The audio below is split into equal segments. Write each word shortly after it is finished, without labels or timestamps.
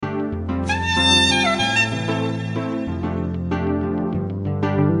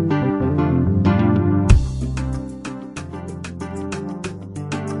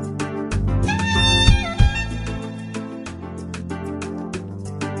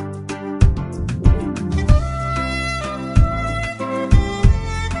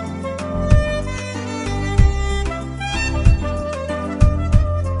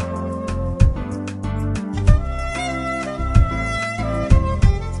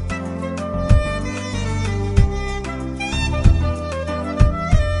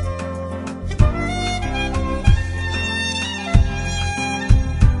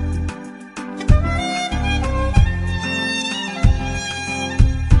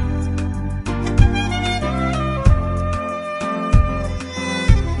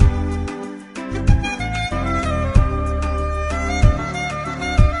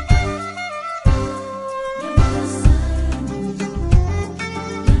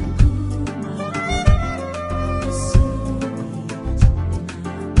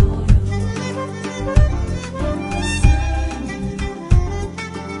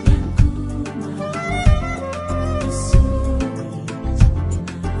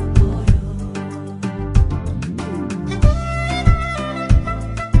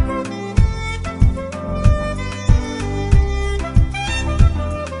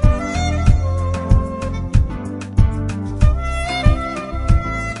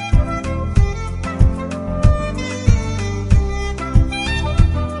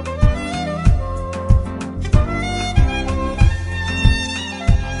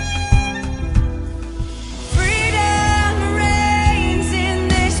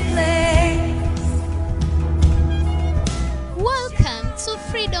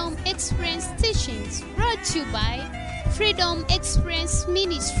Experience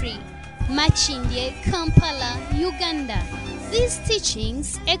Ministry, Machindye, Kampala, Uganda. These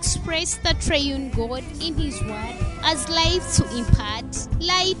teachings express the triune God in His Word as life to impart,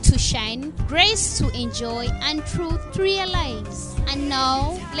 light to shine, grace to enjoy, and truth to realize. And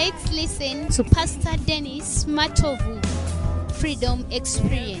now, let's listen to Pastor Dennis Matovu. Freedom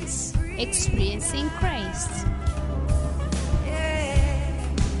Experience, Experiencing Christ.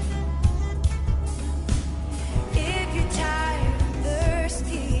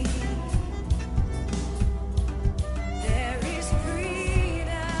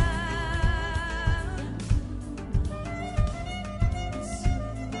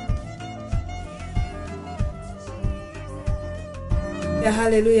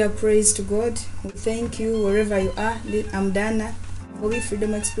 Hallelujah, praise to God. We thank you wherever you are. I'm Dana for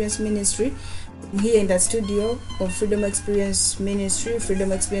Freedom Experience Ministry. I'm here in the studio of Freedom Experience Ministry,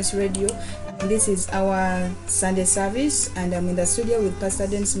 Freedom Experience Radio. And this is our Sunday service, and I'm in the studio with Pastor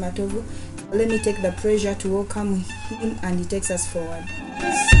Dennis Matovu. Let me take the pleasure to welcome him, and he takes us forward.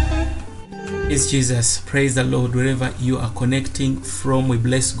 Praise Jesus, praise the Lord. Wherever you are connecting from, we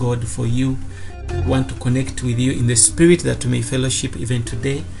bless God for you. We want to connect with you in the spirit that we may fellowship even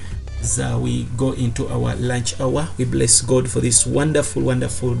today as we go into our lunch hour. We bless God for this wonderful,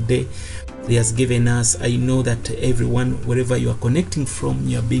 wonderful day He has given us. I know that everyone, wherever you are connecting from,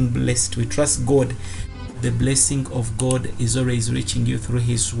 you are being blessed. We trust God. The blessing of God is always reaching you through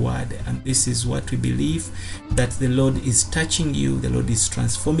His Word, and this is what we believe, that the Lord is touching you, the Lord is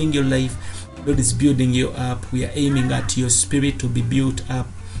transforming your life, the Lord is building you up. We are aiming at your spirit to be built up,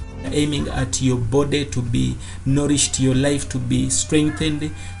 aiming at your body to be nourished, your life to be strengthened,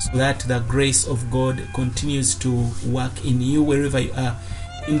 so that the grace of God continues to work in you wherever you are.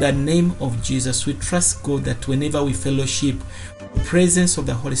 In the name of Jesus, we trust God that whenever we fellowship, the presence of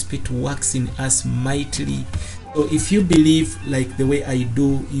the Holy Spirit works in us mightily. So if you believe like the way I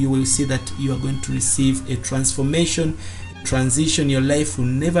do, you will see that you are going to receive a transformation, transition. Your life will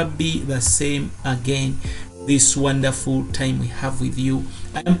never be the same again. This wonderful time we have with you.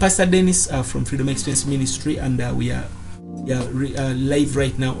 I am Pastor Dennis from Freedom Experience Ministry, and we are live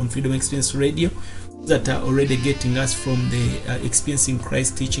right now on Freedom Experience Radio, that are already getting us from the Experiencing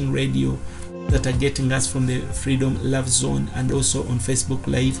Christ Teaching Radio, that are getting us from the Freedom Love Zone, and also on Facebook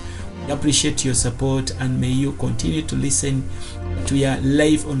Live. We appreciate your support, and may you continue to listen to your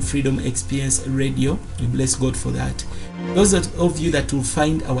live on Freedom Experience Radio. We bless God for that. Those of you that will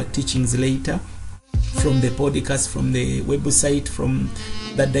find our teachings later from the podcast, from the website, from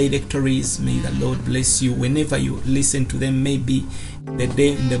the directories, may the Lord bless you whenever you listen to them, maybe the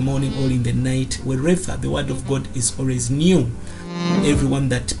day, in the morning, or in the night, wherever the word of God is always new. Everyone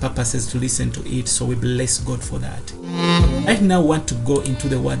that purposes to listen to it, so we bless God for that. Right now, I want to go into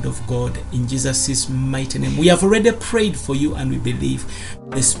the word of God in Jesus' mighty name. We have already prayed for you, and we believe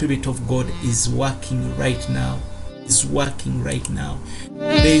the Spirit of God is working right now. Is working right now.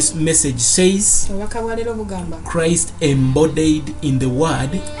 Today's message says, Christ embodied in the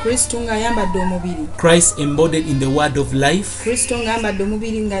Word. Christ embodied in the Word of life.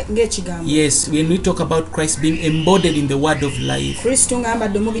 Yes, when we talk about Christ being embodied in the Word of life,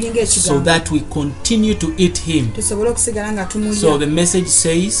 so that we continue to eat Him. So the message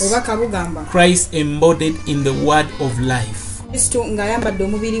says, Christ embodied in the Word of life, so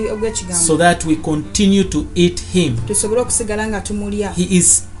that we continue to eat Him. He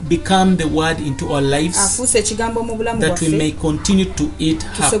is become the Word into our lives, that we may continue to eat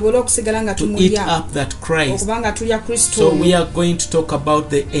up that Christ. So we are going to talk about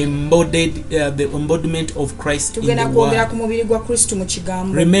the embodiment of Christ in the Word.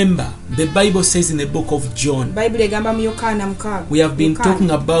 Remember, the Bible says in the book of John, we have been talking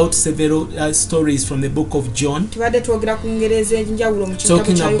about several stories from the book of John, talking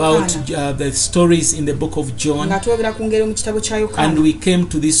about the stories in the book of John, and we came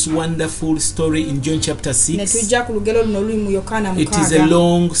to this wonderful story in John chapter 6. It is a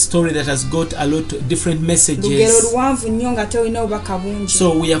long story that has got a lot of different messages.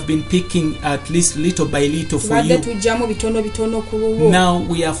 So we have been picking at least little by little for you. Now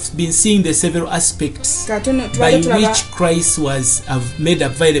we have been seeing the several aspects by which Christ was made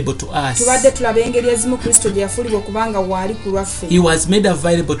available to us. He was made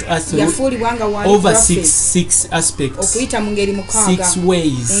available to us through over six aspects, 6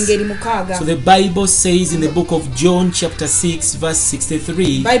 ways. So the Bible says in the book of John chapter 6 verse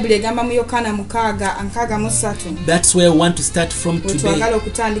 63, that's where I want to start from today.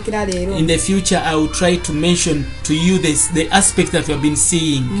 In the future I will try to mention to to you the aspect that we have been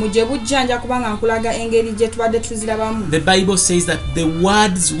seeing. muje bujjanja kubanga nkulaga engeri gye tubadde tuzirabamu. The Bible says that the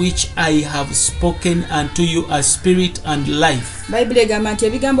words which I have spoken unto you are spirit and life. Bayibuli egamba nti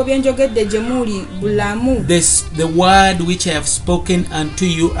ebigambo bye njogedde gye muli bulamu. The word which I have spoken unto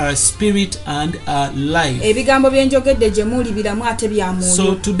you are spirit and life. Ebigambo bye njogedde gye muli biramu ate bya mwoyo.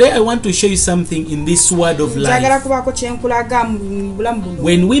 So today I want to show you something in this word of njagala life. kubaako kye nkulaga mu bulamu buno.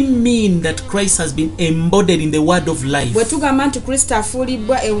 When we mean that Christ has been embodied in the word of life, bwe tugamba nti Kristo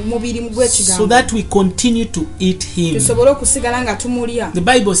afuulibbwa omubiri gw'ekigambo, so that we continue to eat him. tusobole okusigala nga tumulya. The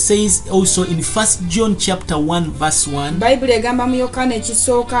Bible says also in 1 John chapter 1 verse 1, Bayibuli egamba mu Yokaana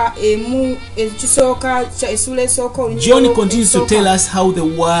ekisooka essula esooka John continues to tell us how the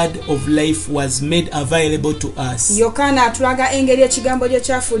word of life was made available to us. Yokaana atulaga engeri ekigambo gye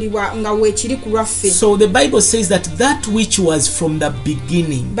kyafuulibwa nga weekiri ku lwaffe. So the Bible says that which was from the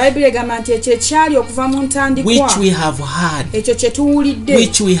beginning, Bayibuli egamba nti ekyo ekyali okuva mu ntandikwa, which we have heard, ekyo kye tuwulidde,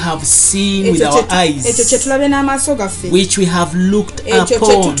 which we have seen with our ekyo eyes, kye tulabye n'amaaso gaffe, which we have looked ekyo kye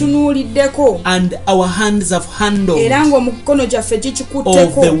upon, tutunuuliddeko, and our hands have handled era ng'omukono gyaffe of the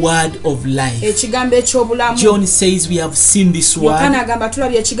gikikutteko word of life. ekigambo eky'obulamu. John says we have seen this Yokaana word, agamba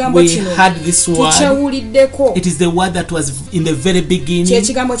tulabye ekigambo we kino, heard this word. tukyewuliddeko. It is the word that was in the very beginning,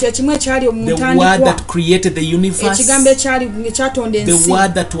 Kyekigambo kye kimu ekyali mu the word ntandikwa, that created the universe, ekigambo ekyatonda the ensi,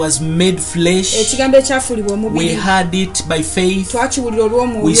 word that was made flesh. ekigambo ekyafuulibwa We omubiri. heard it by faith. Twakiwulira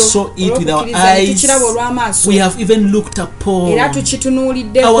olw'omwoyo, We saw it with our olw'okukkiriza, eyes. tukiraba olw'amaaso, We have even looked upon. era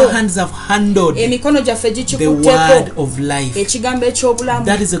tukitunuuliddeko. Our hands have handled Emikono gyaffe the gikikutteko word of life. ekigambo eky'obulamu.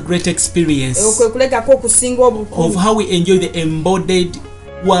 That is a great experience Okwe kulegako okusinga of obukulu, how we enjoy the embodied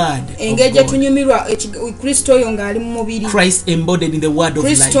word engeri of gye God. tunyumirwa Kristo oyo ng'ali mu mubiri, Christ embodied in the word of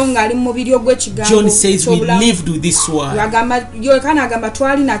Kristo life. ng'ali mu mubiri ogw'ekigambo John says we eky'obulamu. lived with this word. Yokaana agamba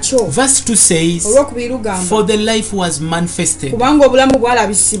twali nakyo. Verse 2 says, Olwokubiri lugamba for the life was manifested, kubanga obulamu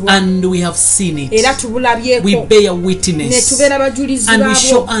bwalabisibwa and we have seen it. era We tubulabyeko bear ne witness, tubeera bajulizi and we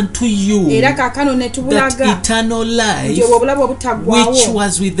show baabwo, unto you era kaakano ne that tubulaga eternal nti life obwo obulamu obutaggwaawo which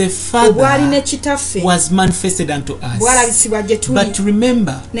was with the obwali ne Father kitaffe was manifested unto us. bwalabisibwa gye tuli. But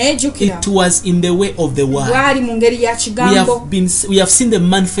remember, Naye jjukira it was in the way of the word. bwali mu ngeri ya kigambo. We have seen the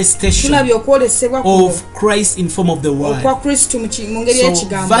manifestation Tulabye okwolesebwa kuno of Christ in form of the word. okwa Kristo mu ngeri So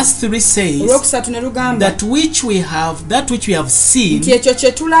y'ekigambo. verse 3 says Olwokusatu ne lugamba that which we have seen nti ekyo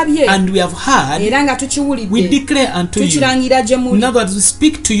kye tulabye and we have heard, era nga we tukiwulidde declare unto you. tukirangira gye In muli, other words, we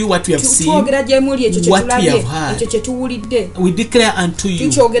speak to you what we have seen, twogera gye muli ekyo kye what we tulabye, have heard. ekyo kye tuwulidde we declare unto you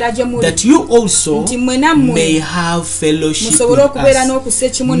tukyogera gye muli, that you also nti mwe nammwe may have fellowship musobole with okubeera us, n'okussa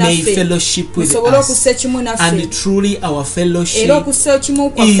ekimu may naffe, fellowship with musobole us, okussa ekimu naffe, and truly our era fellowship okussa ekimu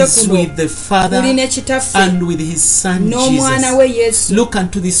kwaffe is kuno with the Father kuli ne kitaffe and with his Son n'omwana Jesus. we Yesu. Look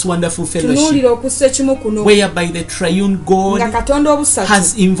unto this wonderful fellowship Tunuulira okussa ekimu kuno whereby the triune nga God Katonda obusatu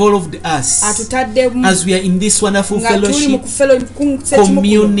has involved us atutaddemu as we are in this wonderful nga tuli mu fellowship, kussa ekimu kuno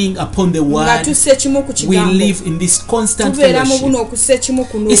communing upon the nga word. tussa ekimu ku We kigambo, live in this constant tubeera mu buno fellowship. okussa ekimu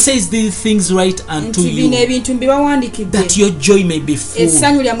kuno, It says these things right unto nti bino you, ebintu mbibawandiikidde that your joy may be full.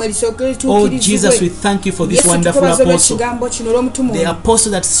 essanyu lyammwe lisooke Oh Jesus, we lituukirizibwe. thank you for this Yesu wonderful tukubaza apostle, olw'ekigambo kino olw'omutume the ono.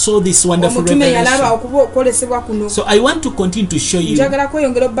 apostle that saw this wonderful Omutume yalaba revelation. okuba okwolesebwa kuno. So I want to continue to show you Njagala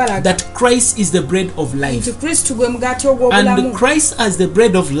kweyongera obbalaga that Christ is the bread of life, nti Kristo gwe mugaati ogw'obulamu, and Christ as the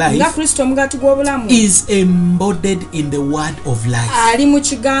bread of nga life Kristo omugaati gw'obulamu is embodied in the word of life. ali mu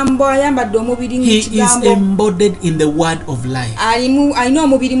kigambo, ayambadde omubiri mu He is kigambo, embodied in the word of life. alina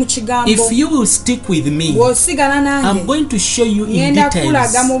omubiri mu kigambo. If you will stick with me, bw'osigala I'm nange going to show you in ngenda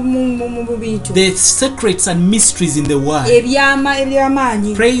kulaga details mu bintu the secrets and mysteries in the word.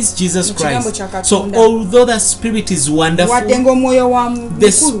 eby'amaanyi. Praise Jesus Mu kigambo Christ. kya Katonda. So although the Spirit is wadde wonderful, ng'omwoyo wa the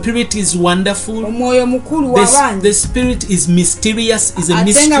mukulu, Spirit is wonderful, omwoyo mukulu w'abangi the Spirit is mysterious, is a ate nga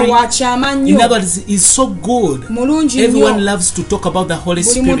mystery. wakyama In nnyo, other words, is so good. mulungi Everyone nnyo, loves to talk about the Holy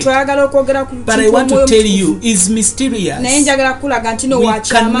buli muntu Spirit. ayagala okwogera ku But I kintu want to omwoyo tell mutukuvu. you, is Naye mysterious. njagala kulaga nti no We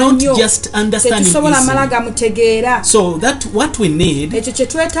wakyama cannot nnyo, just understand him tetusobola mala easily. gamutegeera. So that what we need Ekyo kye is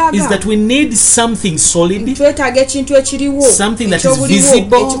twetaaga, that we need something solid, twetaaga ekintu ekiriwo, something that is ekyobuliwo,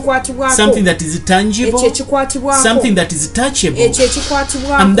 visible, ekikwatibwako, something that is ekyo tangible, ekikwatibwako, something that is touchable, ekyo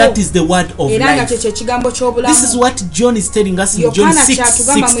ekikwatibwako, and that is the word of era nga life. kyekyo ekigambo This is ky'obulamu. what John is telling us in John Yokaana 6,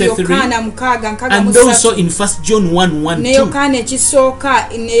 kyatugamba mu 63, Yokaana 6:63 and also in 1 John 1, 1, ne 2. Yokaana ekisooka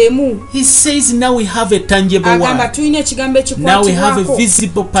n'emu He says now we have a tangible agamba word. tulina ekigambo Now we have a ekikwatibwako,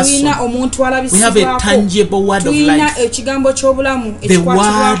 visible person. tulina omuntu We have a alabisibwako, tangible word of tulina life. ekigambo ky'obulamu, obulamu The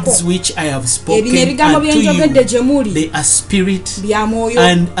ekikwatibwako words which I have ebyo spoken ebigambo unto bye njogedde you, gye muli they are spirit bya mwoyo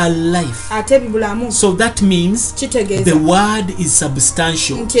and are life. ate bibulamu. So that means the Kitegeeza word is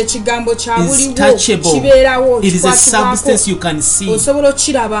substantial. nti ekigambo kya Is buliwo touchable. kibeerawo It is a kikwatibwako, substance you can see, osobola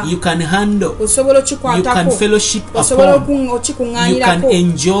okiraba, you can handle, osobola you can okikwatako, fellowship osobola upon, you can okikuŋŋaanirako,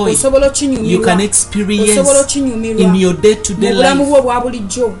 enjoy, osobola you okinyumirwa, can osobola experience okinyumirwa in your day-to-day mu bulamu life. bwo obwa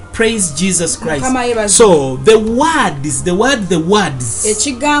bulijjo. Praise Jesus Christ. Mukama yeebazibwe. So the words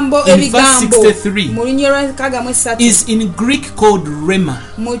Ekigambo in verse ebigambo 63 mu lunyiriri lwa 63 is in Greek called rema.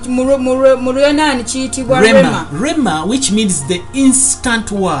 mu Luyonaani kiyitibwa rema, Rema, which means the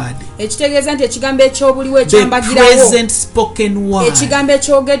instant word, ekitegeeza nti ekigambo ekyobuliwo the ekyambagirawo, present spoken word. ekigambo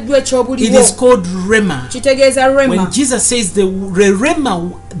ekyogeddwa It ekyobuliwo is called rema. kitegeeza When rema. Jesus says the rema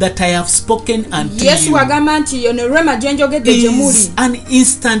that I have spoken unto Yesu you agamba nti yo ne rema gye njogedde gye muli, is an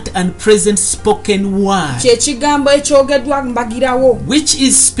instant and present spoken word, kyekigambo ekyogeddwa mbagirawo, which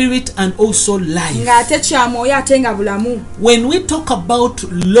is spirit and also life. ng'ate kya mwoyo ate nga bulamu. When we talk about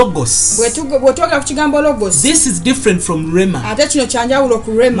logos, bwetwogera ku kigambo logos, this is different from rema. ate kino kyanjawulo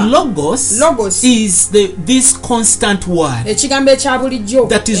ku rema. Logos is this constant word Ekigambo ekya bulijjo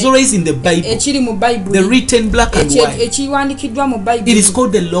that is always in the Bible, ekiri mu the Bayibuli, written black and white. ekiwandikiddwa mu It is Bayibuli,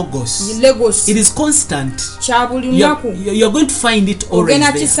 called the logos. Logos, It is constant. kya buli lunaku, You're going to find it always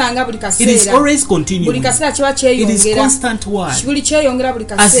ogenda there. kisanga buli It is kaseera, always buli continuing. kaseera kiba It is kyeyongera, constant word. buli kyeyongera buli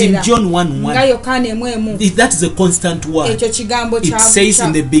As in kaseera, John nga 1:1, Yokaana 1:1. that is a constant word. Ekyo kigambo It says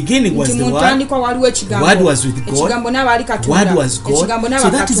in the beginning was nti the mu word, ntandikwa waliwo the ekigambo, word was with God, ekigambo n'abaali word Katonda, was God. ekigambo So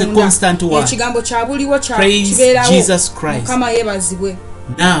n'aba that is a Katonda, constant word. ekigambo kya buliwo Praise kibeerawo. Jesus Christ. Mukama yeebazibwe.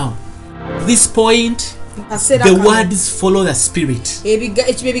 Now, this point, Mu kaseera the kano, words follow the spirit.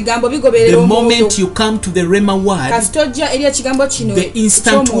 ebigambo bigoberera The omwoyo. moment you come to the rema word, Kasita ojja eri ekigambo kino the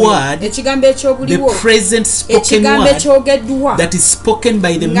instant eky'omwoyo, word, ekigambo the ekyobuliwo, present spoken ekigambo word ekyogeddwa that is spoken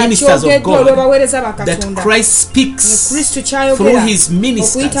by the nga ministers of kyogeddwa God, olw'abaweereza ba that Katonda, Christ speaks Kristo through kyayogera his okuyita mu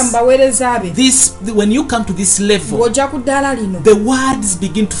ministers. baweereza be. When you come to this level, Bw'ojja ku ddaala lino, the words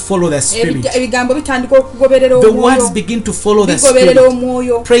begin to follow the spirit. ebigambo bitandika okugoberera The omwoyo, words begin to follow the bigoberera spirit.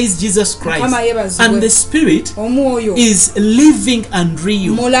 omwoyo. Praise Jesus Christ. Mukama yeebazibwe. And the spirit Omwoyo is living and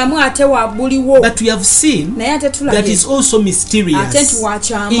real. mulamu ate wa buliwo, But we have seen naye ate that tulabye is also ate nti mysterious,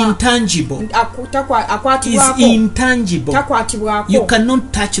 wakyama, intangible. Is akwatibwako, intangible. takwatibwako, You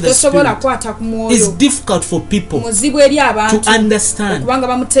cannot touch the tosobola spirit. kwata ku It's mwoyo, difficult for people muzibu eri abantu to understand. okubanga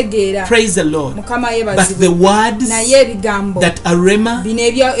bamutegeera. Praise the Lord. Mukama But yeebazibwe. the words Naye ebigambo that are rema, bino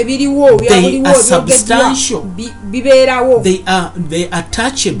ebiriwo they byabuliwo are ebyogeddwa substantial. bibeerawo, they are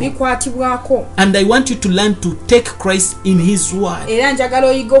touchable. bikwatibwako. And I want you to learn to take Christ in his word, Era njagala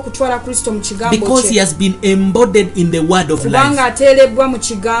oyiga okutwala Kristo mu kigambo because he kye, has been embodied in the word of kubanga life. ateerebbwa mu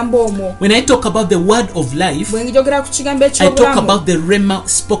kigambo omwo. When I talk about the word of life, Bwe njogera ku kigambo I talk ekyobulamu, about the rema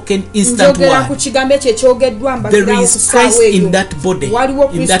spoken instant njogera ku word. kigambo ekyo ekyogeddwa There mbagirawo is ku ssaawa Christ eyo. in that body, Waliwo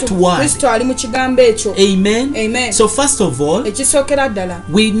in that Kristo, word. Kristo ali mu kigambo ekyo. Amen. Amen. So first of all, Ekisookera ddala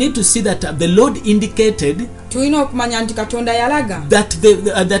we need to see that the Lord indicated tulina okumanya nti Katonda yalaga that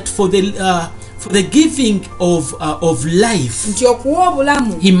that for the giving of life, nti okuwa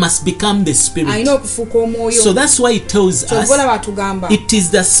obulamu he must become the spirit. alina okufuuka omwoyo. So that's why he tells us Kyovola batugamba it is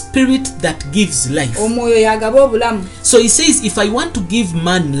the spirit that gives life. omwoyo yagaba obulamu. So he says, if I want to give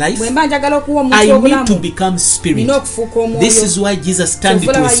man life, Bwe mba njagala okuwa I omuntu need to obulamu become spirit. nina okufuuka omwoyo. This is why Jesus turned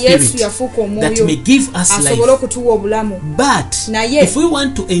into Kyovola a Yesu spirit yafuuka that omwoyo may give us asobole life. okutuwa obulamu. But Naye, if we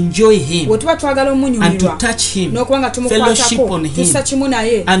want to enjoy him bwe tuba twagala and to omunyumirwa touch him, n'okuba nga fellowship tumukwatako on him, tussa kimu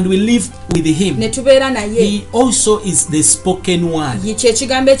naye and we live with him, ne tubeera naye, he also is the spoken word, kye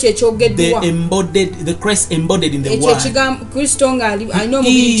ekigambo ekyo ekyogeddwa, the Christ embodied in the ekyo word. ekigambo Kristo ng'alina He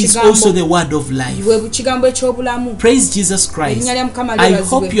omubiri is also kigambo, the word of life. bwe kigambo eky'obulamu. Praise Jesus Christ. Erinnya lya Mukama I lyebazibwe.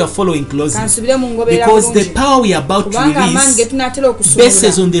 hope you are following closely, Kansubire mu ngoberera because the bulungi, power we are about to kubanga amaanyi ge release tunaatera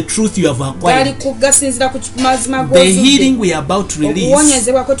bases okusumulula on the truth you have gali acquired. gasinzira ku mazima The healing g'ozudde. we are about to release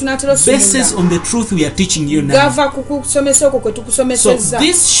Okuwonyezebwa kwe tunaatera bases okusumulula on the truth we are teaching you now. gava ku kusomesa okwo kwe So tukusomesezza.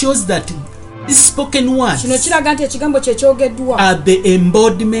 this shows that these spoken Kino words kiraga nti ekigambo kye kyogeddwa are the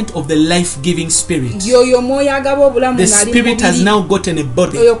embodiment of the life-giving spirit. yoyo mwoyo agaba obulamu The ng'ali mu spirit has mubiri. now gotten a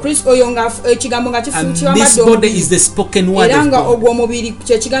body, Oyo Kristo oyo nga ekigambo nga and kifuukibwa this amadde body omubiri. is the spoken word Era of nga God. ogwo omubiri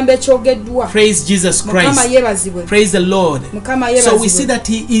kye kigambo ekyogeddwa. Praise Jesus Mukama Christ. yeebazibwe. Praise the Lord. Mukama So we see yeebazibwe. that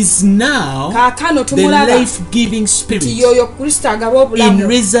he is now Kaakano the tumulaba life-giving nti spirit yoyo Kristo agaba in obulamu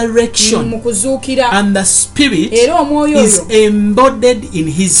resurrection, mu kuzuukira. and the spirit Era omwoyo is oyo embodied in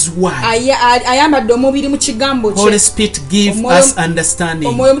his word. ayambadde omubiri mu kigambo Holy kye. Spirit, give us understanding.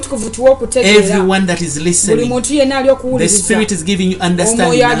 Omwoyo mutukuvu tuwe okutegeera. Everyone that is Buli listening, muntu yenna ali the okuwuliriza. Spirit is giving you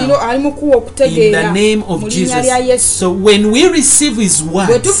understanding Omwoyo now. ali mu kuwa In okutegeera. the name of Mu linnya Jesus. lya Yesu. So when we receive His Bwe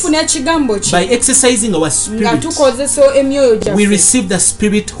words, tufuna ekigambo kye by exercising our nga spirit, tukozesa emyoyo we gyaffe, receive the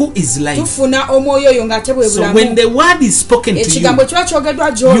Spirit who is life. tufuna omwoyo oyo ng'ate bwe So when bulamu. the word is spoken to Ekigambo you, kiba kyogeddwa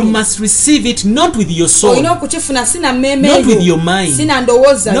you gy'oli. must receive it not with your soul, Olina okukifuna si na mmeeme not with yo, your mind, si na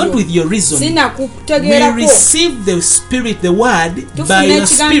ndowooza not yo, with your reason. si na We kutegeerako. receive the Spirit, the word, by Tufuna your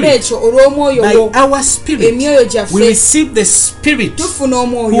ekigambo spirit, ekyo olw'omwoyo by yo, our spirit. emyoyo We gyaffe. receive the Spirit Tufuna who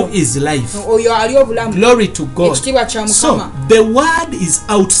omwoyo is life. oyo ali obulamu. Glory to God. Ekitiibwa kya So Mukama. the word is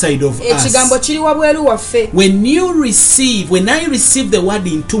outside of Ekigambo us. kiri wabweru waffe. When I receive the word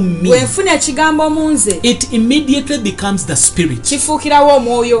into me, Bwe nfuna ekigambo mu nze, it immediately becomes the Spirit. kifuukirawo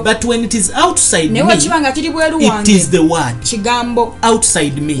omwoyo. But when it is outside Naye me, bwe kiba nga kiri bweru it wange, is the word kigambo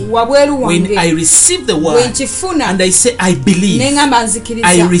outside me. wabweru When I wange. receive the Bwe word nkifuna and I say I believe, neŋŋamba I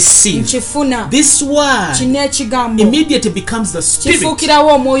nzikiriza, receive, nkifuna, this word kino ekigambo immediately becomes the Spirit,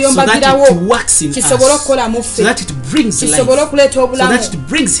 kifuukirawo omwoyo so that mbagirawo, it works in kisobole us, okukola mu so ffe, that it brings life, kisobole okuleeta so obulamu, that it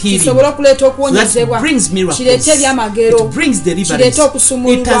brings healing, kisobole okuleeta so that okuwonyezebwa, it brings miracles, kireete ebyamagero, it brings deliverance. kireete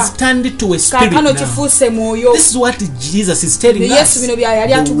okusumululwa. It has turned into a spirit kaakano now. kifuuse mwoyo. This is what Jesus is telling Yesu us. bino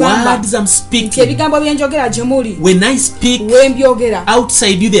byayali The atugamba words I'm nti speaking, ebigambo bye njogera gye muli, when I speak we mbyogera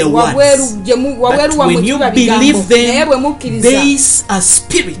outside you, they are wabweru words. wabweru But wammwe when you kiba believe bigambo, naye them, bwe mukkiriza they are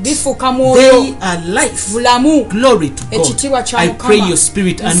spirit. bifuuka mwoyo, They are life. bulamu. Glory to Ekitiibwa God. kya I pray Mukama. your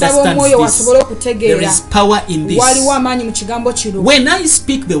spirit Nsaba understands omwoyo this. wasobole There okutegeera. is power in this. Waliwo amaanyi mu kigambo kino. When I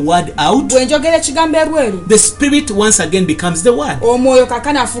speak the word out, Bwe njogera ekigambo ebweru, the spirit once again becomes the word. omwoyo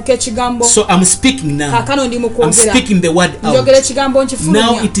kaakano afuuka ekigambo. So I'm speaking now. Kaakano ndi mu I'm kwogera. speaking the word Njogera out. ekigambo Now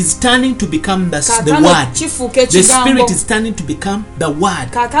nkifulumya. it is turning to become the Kaakano word. kifuuka The ekigambo. spirit is turning to become the word.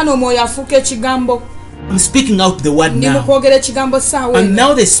 Kaakano omwoyo afuuka ekigambo. I'm speaking out the word Ndi mu now. kwogera ekigambo saawa And eno.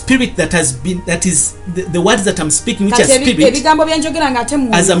 now the spirit that is the words that I'm speaking, which are Kati spirit, ebigambo bye njogera ng'ate as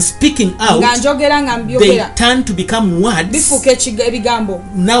mwoyo. I'm speaking Nga out, njogera nga they mbyogera. turn to become words. Bifuuka ebigambo.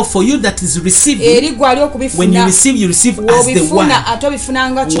 Now for you that is receiving, Eri gwali when you okubifuna. receive as the word. W'obifuna ate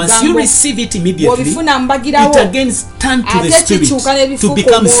obifuna nga Once you kigambo. receive it immediately, W'obifuna it mbagirawo. again turns to the Ate spirit kikyuka ne to bifuuka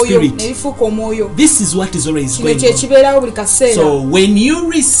become omwoyo. Ne spirit. bifuuka omwoyo. This is what is always Kino going kye on. kibeerawo buli kaseera. So when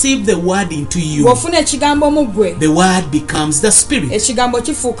you receive the word into you, Bw'ofuna ekigambo mu ggwe, the word becomes the spirit. ekigambo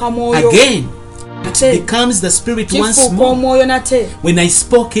kifuuka mwoyo. Again, it Ate becomes the spirit once kifuuka more. omwoyo nate. When I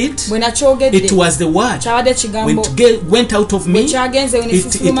spoke it, Bwe nakyogedde, it was the word. kyabadde When kigambo. it went out of Bwe me, kyagenze we ne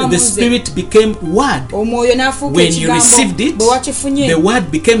kifuluma mu the nze. spirit became word. Omwoyo n'afuuka When you ekigambo. received it, Bwe wakifunye, the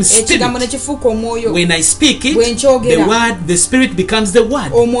word became ekigambo ne spirit. kifuuka omwoyo. When I speak it, Bwe nkyogera, the spirit becomes the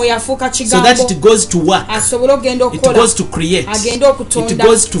word. omwoyo afuuka So that kigambo. it goes to work. Asobole okugenda It okukola. goes to create. Agende It okutonda.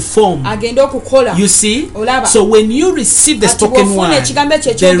 goes to form. Agende okukola. You see? Olaba. So when you receive the Ati spoken bw'ofuna word, ekigambo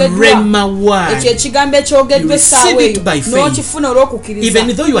ekyo the ekyogeddwa, rhema ekyo word, ekigambo ekyogeddwa you essaawa receive it eyo by faith. n'okifuna olw'okukkiriza.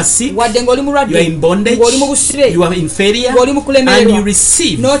 even though you are sick, wadde ng'oli you mulwadde, are in bondage, ng'oli mu busibe, you are in failure, ng'oli mu and kulemererwa, you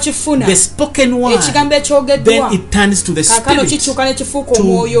receive n'okifuna the spoken word, ekigambo then ekyogeddwa, it turns to the kaakano spirit kikyuka ne kifuuka to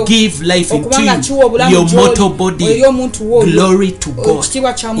omwoyo give life okuba nga into kiwa obulamu your mortal gy'oli body. eri omuntu w'oyo. Glory to God.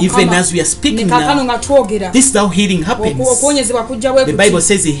 Ekitiibwa kya Even Mukama. as we are speaking ne kaakano now, nga twogera, this is how healing happens. okuwonyezebwa kujja bwe The kuti, Bible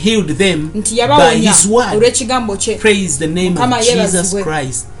says he healed them nti by yabawonya his word. olw'ekigambo kye. Praise the name Mukama of Jesus yeebazibwe.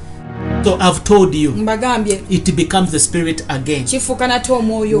 Christ. So I've told you, Mbagambye it becomes the spirit again. kifuuka nate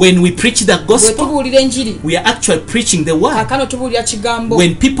omwoyo. When we preach the Bwe gospel, tubuulira enjiri, we are actually preaching the word. kaakano tubuulira kigambo.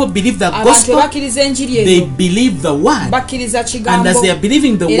 When people believe the Abantu gospel, bakkiriza enjiri they eyo, believe the word. bakkiriza And kigambo, as they are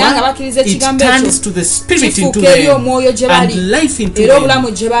believing the era nga word, bakkiriza it ekigambo ekyo, turns to the spirit into kifuuka eri them omwoyo gye bali, and life into era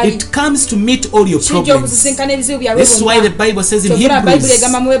obulamu gye them. bali. It comes to meet all your kijja problems. okusisinkana ebizibu byabwe This is why the byonna. Bible says in Kyokka Bayibuli Hebrews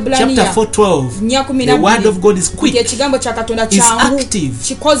egamba mu Ebbulaniya chapter 4:12, the word of God is nti quick, ekigambo kya Katonda is kyangu, active,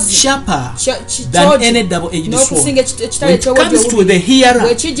 kikozi, sharper kyogi, than any double-edged sword. n'okusinga ekitale When it comes to eky'obwodyo the hearer,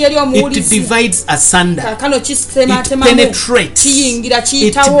 bwe kijja eri it omuwulizi, divides asunder. kaakano It kisemaatemamu, penetrates. kiyingira, It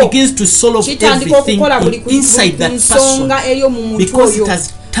kiyitawo, begins to solve kitandika everything okukola buli inside that person nsonga eri omu muntu because it oyo,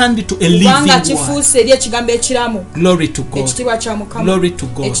 has turned into a kubanga living word. kifuuse eri ekigambo ekiramu. Glory to God. Ekitiibwa kya Mukama. Glory to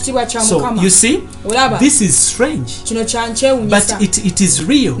God. Ekitiibwa kya So Mukama. you see, Olaba, this is strange, kino kyankyewunyisa, but it is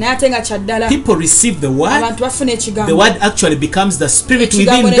real. naye ate nga kya ddala. People receive the word. Abantu bafuna The ekigambo, word actually becomes the spirit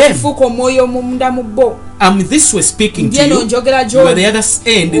ekigambo within ne them. kifuuka omwoyo munda mu bo. I'm this way speaking to Ndieno you. njogera You are gy'oli. the other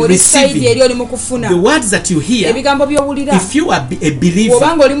end Oli side receiving eri oli mu kufuna. the words that you hear. Ebigambo by'owulira. If you are a believer,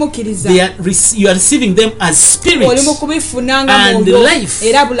 Bw'obanga oli mukkiriza. you are receiving them as spirit Oli mu kubifuna nga and mwoyo. life.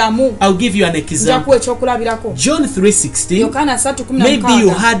 Era bulamu. I'll give you an Nja example. kuwa ekyokulabirako. John 3:16. Yokaana 3:16. Maybe you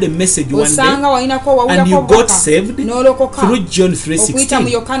had a message one Osanga day walinako and you wawulirako got obubaka. saved N'olokoka. through John Okuyita mu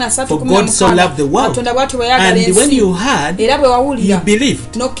 3:16. Yokaana For God so 3:16. loved the world. Katonda bw'atyo bwe yayagala And when ensi. you heard, Era bwe you wawulira.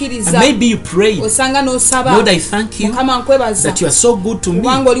 believed. N'okkiriza. And maybe you prayed. Osanga n'osaba. Lord, I thank you Mukama nkwebaza. that you are so good to me.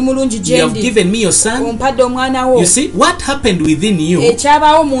 Kubanga oli mulungi You gye have ndi. given me your son. Ompadde omwana wo. You see, what happened within you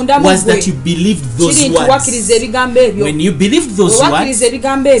Ekyabaawo munda mu was ggwe. that you believed those Kiri nti words. wakkiriza ebigambo ebyo. When you believed those Wakkiriza words,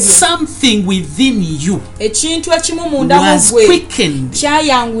 ebigambo ebyo. something within you Ekintu ekimu munda mu was ggwe quickened,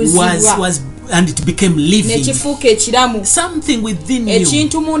 kyayanguzibwa and it became living. ne kifuuka ekiramu. Something within you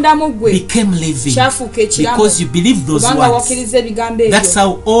Ekintu munda mu ggwe became living kyafuuka ekiramu. because you believed those Kubanga words. wakkiriza ebigambo ebyo. That's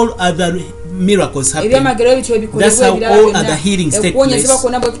how all other miracles happen. Ebyamagero ebityo That's ebikolebwa how ebirala all byonna. other healings take Okuwonyezebwa place.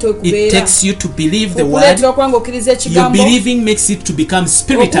 kwonna bwe kityo It kubeera. takes you to believe the word. Okukuleetera okuba nga okkiriza Your ekigambo. believing makes it to become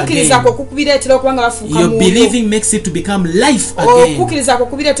spirit Okukkiriza again. kwo kukubireetera okuba nga bafuuka Your mwoyo. believing makes it to become life again. Okukkiriza kwo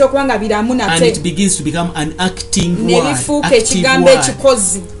kubireetera okuba nga biramu And nate. it begins to become an acting Ne word. bifuuka Active ekigambo word.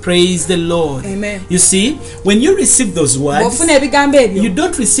 ekikozi. Praise the Lord. Amen. You see, when you receive those words, Bw'ofuna ebigambo ebyo you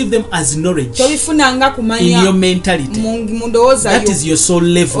don't receive them as knowledge tobifuna nga in kumanya your mentality. mu ndowooza That yo. is your soul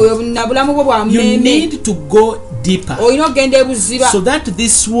level. Oyo na bulamu bwo bwa You mmeeme. need to go deeper Olina ogenda ebuziba. so that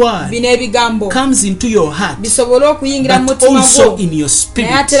this word Bino ebigambo comes into your heart, bisobole okuyingira mu but mutima also gwo. in your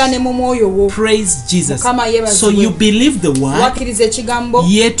Naye ate era spirit. ne mu mwoyo wo. Praise Jesus. Mukama yeebazibwe. So you believe the word, Wakkiriza ekigambo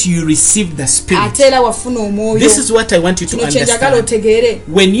yet you receive the spirit. ate era wafuna omwoyo. This is what I want you to Kino kyenjagala understand. otegeere.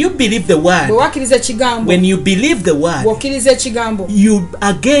 When you believe the Bwe word, wakkiriza ekigambo, when you believe the word, bw'okkiriza ekigambo, you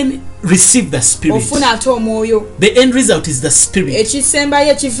again receive the spirit. ofuna ate omwoyo. The end result is the spirit.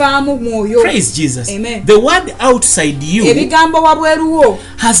 Ekisembayo ekivaamu mwoyo. Praise Jesus. Amen. The word outside you Ebigambo wabweru wo.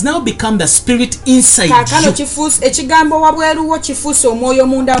 has now become the spirit inside Kaakano you. ekigambo wabweru wo kifuuse omwoyo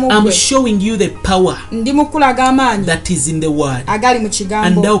munda mu I'm ggwe. showing you the power Ndi mu kulaga amaanyi that is in the word agali mu and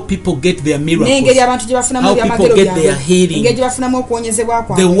kigambo. how people get their N'engeri miracles. abantu gye bafunamu How people ebyamagero get their byabwe. healing. Engeri gye bafunamu okuwonyezebwa The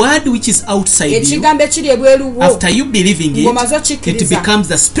kwabwe. word which is outside you, Ekigambo ekiri ebweru wo. after you believing Ng'omaze it okikkiriza. becomes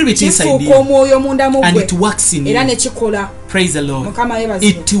the spirit inside Kifuuka you omwoyo munda mu and ggwe. it works in Era you. ne kikola. Praise the Lord. Mukama yeebazibwe.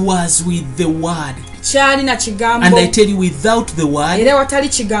 It was with the word. Kyali na And kigambo. I tell you, without the word, Era watali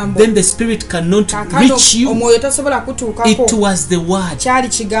kigambo. then the spirit cannot Kaakano reach you. omwoyo tasobola kutuukako. It was the word. Kyali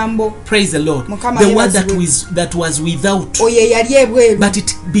kigambo. Praise the Lord. Mukama The word yeebazibwe. that was without, Oyo eyali ebweru. but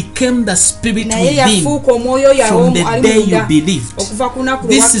it became the spirit Naye within yafuuka omwoyo from the ali day you munda. believed. Okuva ku lunaku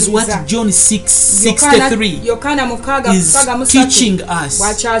lwe This is what wakkiriza. John 6:63 Yokaana is 6:63 teaching us.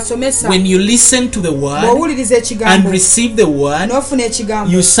 bw'akyasomesa. When you listen to the word Bw'owuliriza and ekigambo receive the word, n'ofuna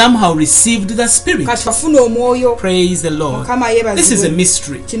ekigambo you somehow received the spirit. kati wafuna omwoyo. Praise the Lord. Mukama This is a yeebazibwe.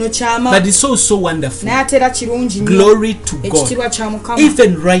 mystery, Kino kyama but it's so wonderful. naye ate era kirungi nnyo. Glory to God. Ekitiibwa kya Mukama.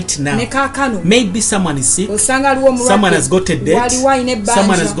 Even right now, Ne kaakano maybe someone is sick, osanga aliwo someone has got a debt, waliwo alina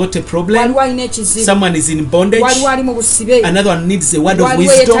someone has ebbanja, got a problem, waliwo alina ekizibu, someone is in bondage, waliwo ali mu busibe, another one needs a word of waliwo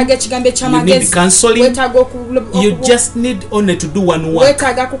wisdom. yeetaaga ekigambo You need ekyamagezi, counseling. weetaaga You just need only to do one work.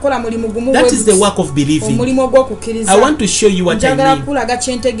 weetaaga kukola mulimu gumu That is the work of believing. omulimu ogw'okukkiriza. I want to show you what I njagala mean. kulaga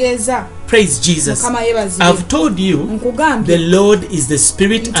kyentegeeza. Praise Jesus. Mukama yeebazibwe. I've told you Nkugambye the Lord is the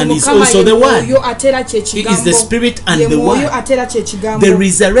spirit nti and is Mukama also the ye word. mwoyo ate era kye He kigambo. is the spirit and Ye the mwoyo word. ate era kye kigambo. The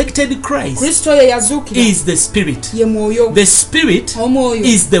resurrected Christ Kristo ye yazuukira is the spirit. ye mwoyo. The spirit Omwoyo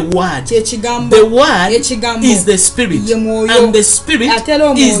is the word. kye kigambo. The word Ekigambo. is the spirit. Ye mwoyo. And the spirit Ate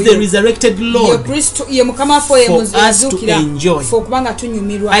era is omwoyo. the resurrected Ye Lord. Kristo ye Mukama waffe ye For us to yazuukira enjoy. ffe okuba nga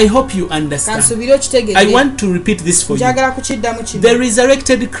tunyumirwa. I hope you understand. Kansuubire I okitegeere. want to repeat this for you. Njagala kukiddamu kino. The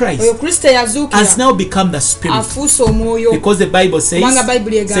resurrected Christ Oyo Kristo yazuukira has now become the spirit. afuuse omwoyo. Because the Bible says, Kubanga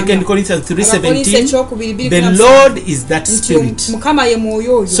Bayibuli egamba. 2 Corinthians Abakolinso 3:17, ekyokubiri the 2:17, Lord is that nti spirit. Mukama ye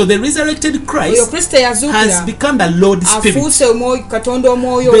mwoyo oyo. So the resurrected Oyo Christ Kristo has yazuukira become the Lord spirit. afuuse omwoyo Katonda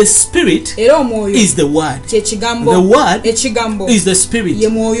omwoyo. The spirit Era omwoyo is the word. kye kigambo. The word Ekigambo is the spirit. ye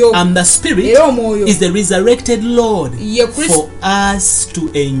mwoyo. And the spirit Era omwoyo is the resurrected Lord ye Kristo for us to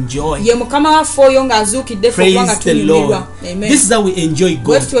enjoy. ye Mukama waffe oyo ng'azuukidde ffe okuba nga Praise the Lord. tunyumirwa. Amen. This is how we enjoy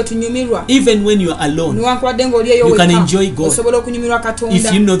Bwe God. tutyo tunyumirwa. Even when you are alone, Newankubadde ng'oli eyo you can wekka, enjoy God. osobola okunyumirwa Katonda.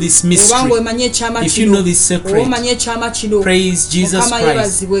 if you know this Obanga mystery, omanyi ekyama if you kino, know this secret, oba omanyi ekyama kino, praise Jesus Mukama Christ.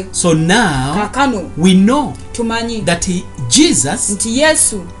 yeebazibwe. So now Kaakano we know tumanyi that Jesus nti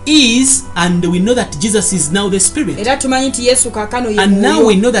Yesu is, and we know that Jesus is now the Spirit. era tumanyi nti Yesu kakano ye And now we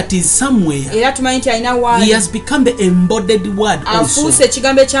mwoyo know that he's somewhere. era tumanyi nti alina He waali has become the embodied word also. afuuse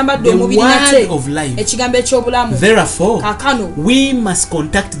ekigambo ekyambadde The omubiri word nate of life. ekigambo eky'obulamu Therefore, kakano we must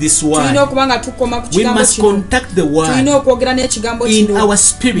contact this tulina word. okuba nga tukoma ku We kigambo must kino contact the tulina word okwogera n'ekigambo in kino our mu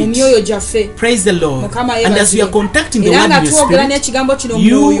spirit. myoyo gyaffe Praise the Lord. Mukama And as we yeebazibwe. are contacting the era word nga in your twogera spirit, n'ekigambo kino mu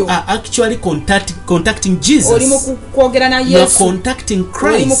you mwoyo are actually contacting oli mu Jesus. kwogera na You are Yesu contacting oli mu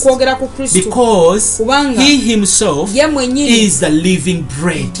Christ, kwogera ku Kristo because kubanga he himself ye mwennyini is the living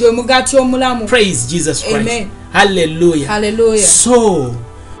bread. gwe mugaati omulamu. Praise Jesus Christ. Amen. Hallelujah. Hallelujah. So,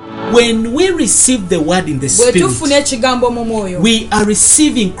 when we receive the word in the bwe spirit, tufuna ekigambo mu mwoyo we are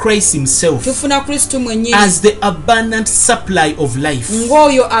receiving Christ himself tufuna Kristo mwennyini as the abundant supply of life.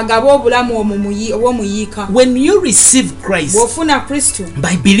 ng'oyo agaba obulamu obw'omuyiika. When you receive Christ bw'ofuna Kristo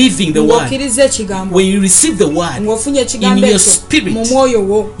by believing the word, ng'okkiriza ekigambo when you receive the word ng'ofunye in ekigambo your ekyo spirit, mu mwoyo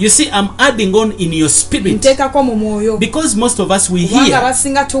wo you see, I'm adding on in your spirit, nteekako mu mwoyo because most of us we kubanga hear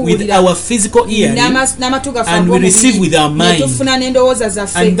abasinga with tuwulira our physical hearing, n'amatu gaffe and we receive with our mind. tufuna n'endowooza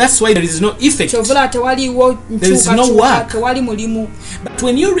zaffe and that's why there is no effect. kyovula tewaliwo There is no nkyukakyuka work. tewali mulimu. But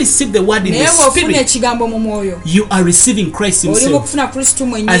when you receive the word in naye the bw'ofuna spirit, ekigambo mu mwoyo you are receiving Christ oli mu himself kufuna Kristo as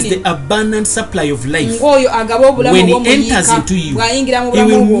mwennyini the abundant supply of life. ng'oyo agaba obulamu When he enters obw'omuyiika into you, bw'ayingira mu he will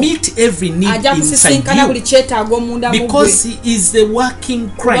bulamu bwo meet every need ajja inside kusisinkana buli you, kyetaago omunda mu gwe because he is the working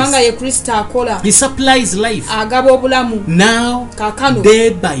kubanga Christ. ye Kristo akola He supplies life. agaba obulamu. Now, kaakano day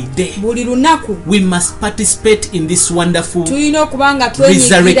by day, buli lunaku we must participate in this wonderful. tulina okuba nga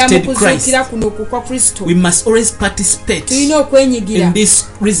twenyigira mu resurrected kuzuukira kuno kwa Kristo. We must always participate tulina okwenyigira in this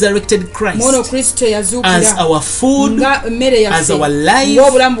resurrected mwono Christ Kristo as yazuukira our food, nga emmere as yaffe our life,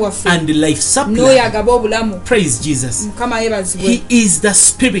 ng'obulamu bwaffe and life n'oyo supply. agaba obulamu. Praise Jesus. Mukama yeebazibwe. He is the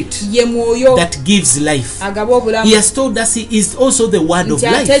spirit ye mwoyo that gives life. agaba obulamu He has told us he is also the word of nti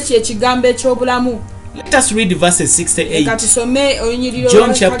ate life. kye ekigambo eky'obulamu. Let us read verses Leka 68. tusome olunyiriro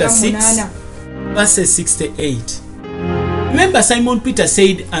John chapter 6, 8. verses 68. Remember, Simon Peter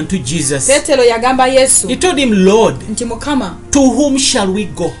said unto Jesus, Peetero yagamba Yesu he told him, Lord, nti Mukama to whom shall we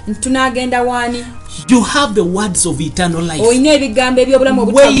go? tunaagenda waani? You have the words of eternal life. olina ebigambo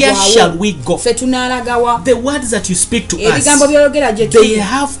eby'obulamu Where shall obutaggwaawo. we go? ffe tunaalagawa. The words that you speak to ebigambo us, by'oyogera gye they tuli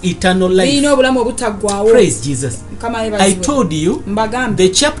have eternal life. birina obulamu obutaggwaawo. Praise Jesus. Mukama I yeebazibwe. told you, Mbagambe the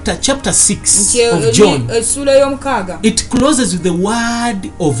chapter 6 nti of John, essuula ey'omukaaga it closes with the word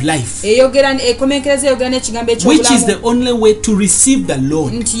of life, ekomenkereza eyogera n'ekigambo which is the eky'obulamu only way to receive the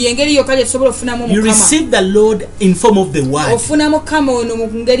Lord. nti yengeri yokka gye tusobola okufunamu You Mukama. receive the Lord in form of the word. ofuna Mukama ono mu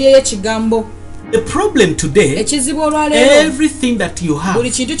ngeri ey'ekigambo. The problem today, ekizibu olwaleero everything that you have, buli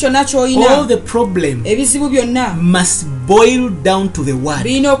kintu kyonna all ky'olina the problem ebizibu byonna must boil down to the word,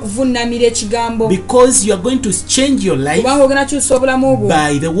 birina okuvunnamira ekigambo because you are going to change your life kubanga ogenda kyusa obulamu bwo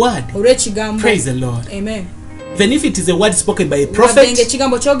by the word. olw'ekigambo. Praise the Lord. Amen. Even if it is a word spoken by a wadde prophet,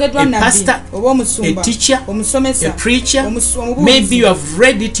 ng'ekigambo kyogeddwa a nabbi pastor, oba omusumba a teacher, omusomesa a preacher, omubuulizi, maybe you have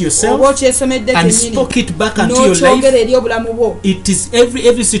read it oba yourself okyesomedde and kennyini spoke it back unto your life. n'okyogera eri obulamu bwo. It is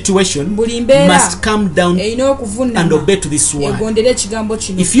every situation buli mbeera must come down erina and okuvunnama obey to this word. egondera ekigambo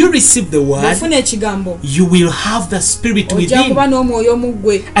kino. If you receive the word, bw'ofuna ekigambo you will have the spirit ojja kuba within. n'omwoyo mu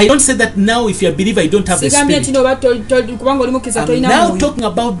ggwe. I don't say that now if you're a believer you don't have the sigambye nti spirit. noba kubanga oli mukkiriza I'm tolina now mwoyo. talking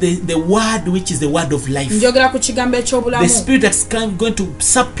about the word which is the word of life. njogera ku kigambo eky'obulamu. The spirit that's going to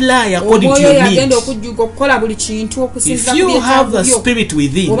supply according to omwoyo your yagenda needs. okujjuka okukola buli kintu okusinziza If you have the ku byetaago byo. spirit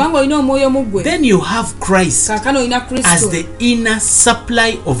within, obanga olina omwoyo mu ggwe then you have Christ kaakano olina as Kristo the inner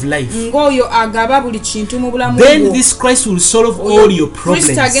supply of life. ng'oyo agaba buli kintu mu bulamu Then bwo. this Christ will solve all your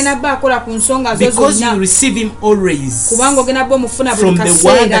Kristo agenda problems, bba akola ku nsonga zo because you zonna receive him always. kubanga ogenda bba omufuna buli From the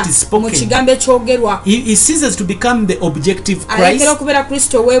word kaseera that is spoken. mu kigambo ekyogerwa. He ceases to become the objective Christ alekera okubeera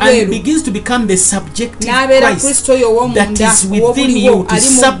Kristo and ow'ebweru begins to become the subjective n'abeera Christ Kristo oyo that ow'omunda is within ow'obuliwo you to ali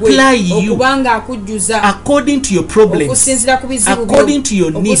mu supply ggwe you okubanga akujjuza according to your problems, okusinziira ku bizibu byo according to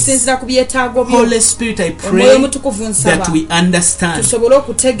your needs. okusinziira ku byetaago byo. Holy Spirit, I omwoyo pray mutukuvu nsaba that we understand. tusobole Give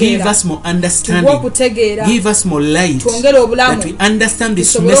okutegeera us more tuwe understanding. okutegeera Give us more light twongere obulamu that we understand this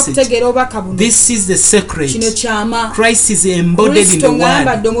tusobole message. okutegeera obubaka buno. This is the secret. kino kyama Christ is embodied in the Kristo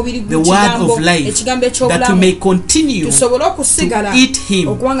ng'ayambadde word, omubiri the mu word kigambo of life, ekigambo that we eky'obulamu may continue tusobole okusigala to eat him,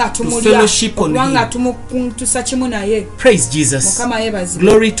 okuba nga to tumulya fellowship on okuba nga him. tusa kimu naye. Praise Jesus. Mukama yeebazibwe.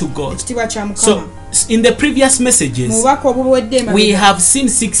 Glory to God. ekitiibwa kya So, Mukama. In the previous messages, mubaka obuwedde we have seen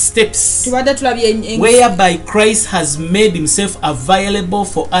 6 steps tubadde tulabye whereby Christ has made himself available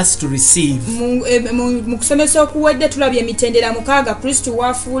for us to receive. mu kusomesa okuwedde tulabye emitendera 6 Kristo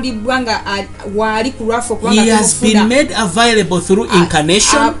wafuulibwa nga waali ku lwaffe okubanga he has been made available through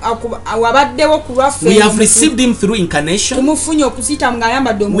incarnation. wabaddewo ku lwaffe. We have received him through incarnation. tumufunye okuyita nga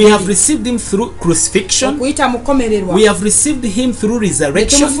ayambadde We have received him through crucifixion. okuyita mukomererwa. We have received him through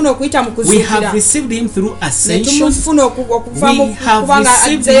resurrection. tumufuna okuyita mu We kuzuukira. have received him through ascension. tumufuna okuva mu We have kubanga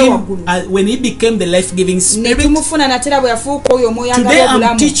received azzeyo him waggulu. when he became the life-giving ne spirit. tumufuna natera bwe yafuuka oyo omwoyo Today agala I'm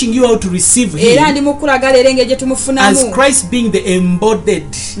obulamu. teaching you how to receive era him ndi mukulaga leero engeri gye as tumufunamu Christ being the embodied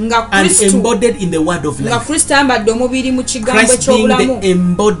nga and Kristo embodied in the word of nga life. Kristo ayambadde omubiri mu kigambo Christ being eky'obulamu. the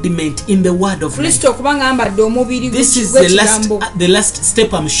embodiment in the word of life. Kristo okubanga ayambadde omubiri This is gw'ekigambo. the last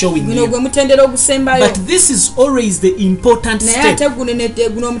step I'm showing guno you. gwe mutendera ogusembayo. But this is always the important naye step. ate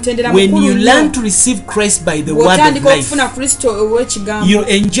guno omutendera When mukulu you nnyo. learn to receive Christ by the word of bw'otandika life, okufuna Kristo ow'ekigambo. you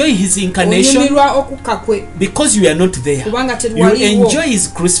enjoy his incarnation onyumirwa okukka kwe because you are not there. kubanga You terwaliwo. enjoy his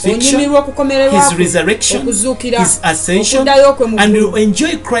crucifixion, onyumirwa okukomererwa his resurrection, okuzuukira, his ascension, okuddayo kwe mu and ggulu. you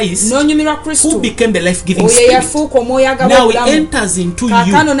enjoy Christ n'onyumirwa who Kristo became the life-giving oyo spirit. yafuuka omwoyo agaba Now he obulamu. enters into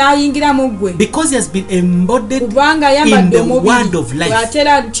kaakano you n'ayingira mu ggwe because he has been embodied kubanga in ayambadde the word omubiri of life.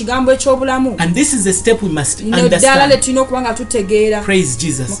 bw'ateera kigambo eky'obulamu. And this is the step we must nno ddala understand. le tulina okuba nga tutegeera. Praise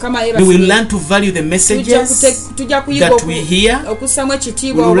Jesus. Mukama We yeebazibwe. will learn to value the messages tujja kuyiga that we hear. okussamu We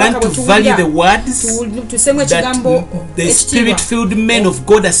ekitiibwa will obubaka learn bwe to value the tuwulira. words Tussemu that ekigambo the ekitiibwa. spirit-filled men of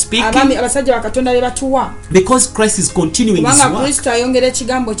God are speaking, abasajja bakatonda be batuwa because Christ is continuing his kubanga work. Kristo ayongera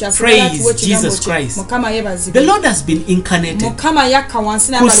ekigambo Praise kyatuwa ekigambo Jesus kye. Christ. Mukama The yeebazibwe. Lord has been incarnated, Mukama yakka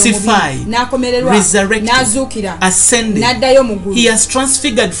wansi n'ambala crucified, omubiri n'akomererwa resurrected, n'azuukira ascended. n'addayo mu ggulu He has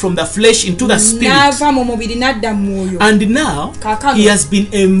transfigured from the flesh into the spirit, n'ava mu mubiri n'adda mu mwoyo. and now Kaakano. he has been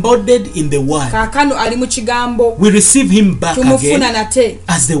embodied in the word. kaakano ali mu kigambo. We receive him back tumufuna again nate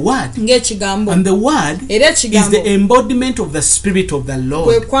as the word, ng'ekigambo. and the word era is ekigambo the embodiment of the spirit of the kwe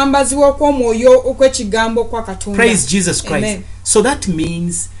Lord. kwambazibwa okw'omwoyo okw'ekigambo kwa Katonda. Praise Jesus Christ. Amen. So that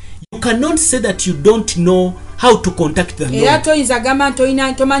means you cannot say that you don't know how to contact the era Lord. toyinza gamba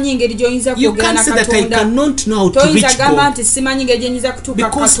nti tomanyi engeri gy'oyinza You kwogera can't na say that I Katonda. cannot know how to toyinza reach gamba God, nti simanyi engeri gyenyinza kutuuka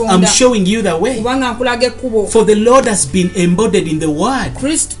because I'm Katonda showing you the way. kubanga nkulaga ekkubo. For the Lord has been embodied in the word.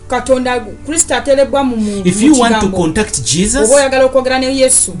 Kristo ateerebbwa mu If you want to kigambo. contact Jesus, oba oyagala okwogera ne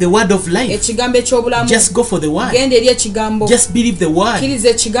Yesu the word of life, ekigambo eky'obulamu just go for the word. genda eri ekigambo. Just believe the word kkiriza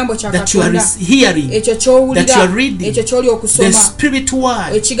ekigambo kya that you are Katonda hearing, ekyo that you ky'owulira are reading, ekyo ky'oli the okusoma spirit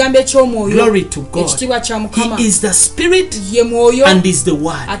word. ekigambo eky'omwoyo Glory to God. ekitiibwa kya Mukama. He is the spirit ye mwoyo and is the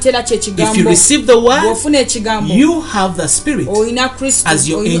word. ate era If you kyekigambo. receive the word, bw'ofuna ekigambo you have the spirit olina Kristo as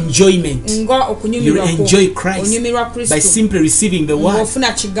your olina- enjoyment. nga You okunyumirwa enjoy Christ onyumirwa by Kristo simply receiving the word.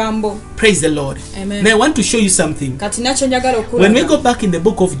 ng'ofuna kigambo. Praise the Lord. Amen. Now I want to show you something. kati nakyo njagala When we okulaga go back in the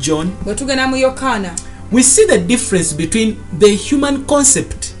book of John, bwe tugenda mu Yokaana we see the difference between the human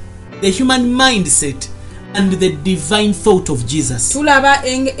concept, the human mindset, and the divine thought of Jesus. tulaba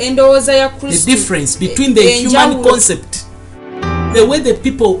endowooza ya The Kristo. difference between the human Enjawulo. concept, the way the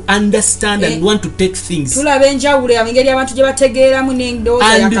people understand and want to take things, tulaba enjawulo engeri abantu gye bategeeramu n'endowooza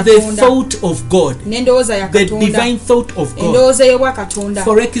ya and the Katonda thought of God, n'endowooza ya the Katonda divine thought of God. endowooza y'obwa Katonda.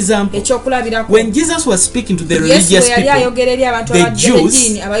 For example, ekyokulabirako when Jesus was speaking to the Yesu religious bwe yali people ayogera eri abantu the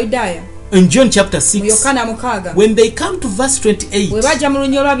abaddiini Abayudaaya in John chapter mu 6, Yokaana 6 when they come to verse bwe 28, bajja mu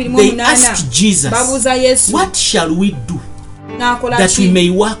lunya olwa they 28 ask Jesus, babuuza Yesu what shall we do n'akola that we ki may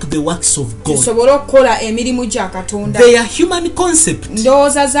work the works of God? tusobole okukola emirimu gya Katonda. Their human concept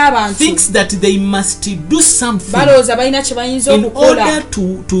ndowooza z'abantu thinks that they must do something balowooza balina kye bayinza in okukola order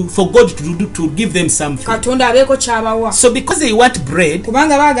for God to give them something. Katonda abeeko ky'abawa. So because they want bread,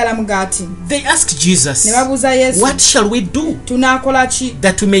 kubanga baagala mugaati they ask Jesus, ne babuuza Yesu what shall we do tunaakola ki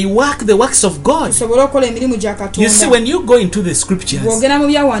that we may work the works of God? tusobole okukola emirimu gya You see, Katonda. when you go into the scriptures, bw'ogenda mu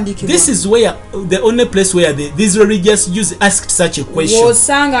byawandiikibwa this is where the only place where these religious Jews asked such a question.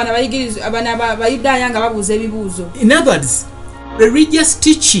 w'osanga Abayudaaya nga babuuza ebibuuzo. In other words, religious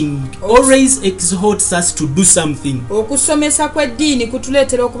teaching always exhorts us to do something. Okusomesa kw'eddiini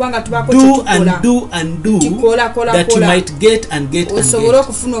kutuleetera okuba nga tubaako Do kyetukola. and do and do Kola. that you might get and get and osobole get.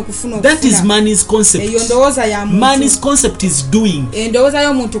 okufuna. That is man's concept. eyo ndowooza ya Man's muntu. concept is doing. Endowooza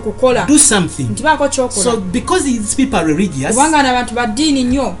y'omuntu kukola. Do something. nti baako ky'okola. So because these people are religious, kubanga bano abantu ba ddiini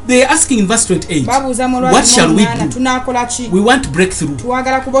nnyo they are asking in verse 28, babuuza mu what shall we lwatu do? tunaakola ki? We want breakthrough.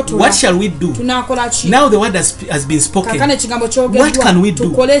 twagala kubotola. What shall we do? tunaakola ki? Now the word has been spoken. kaakano ekigambo Now kyogeddwa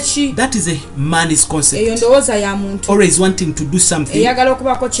tukole ki? That is a man's Eyo concept. ndowooza ya muntu Always wanting to do something eyagala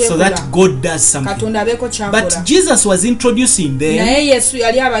okubaako so kyekola that God does something. Katonda abeeko But kyakola. Jesus was introducing them Naye Yesu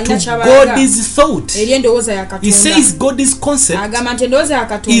yali abalina to kyabalaga God's thought. eri endowooza ya He Katonda. says God's concept Agamba nti endowooza ya is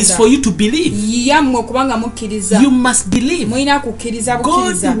Katonda for you to believe. yammwe okubanga mukkiriza. You must believe. Mulina kukkiriza God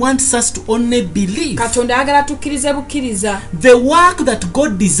bukkiriza. wants us to only believe. Katonda ayagala tukkirize bukkiriza. The work that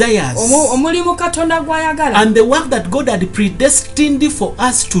God desires Omulimu Katonda gw'ayagala and the work that God had predestined for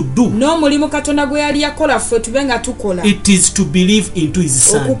us to do, n'omulimu Katonda gwe yali yakola ffe tube nga tukola it is to believe into His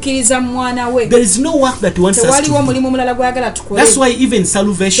Son. okukkiriza mu mwana we. There is no work that He wants us to Tewaliwo do. omulimu omulala gw'ayagala tukole. That's why even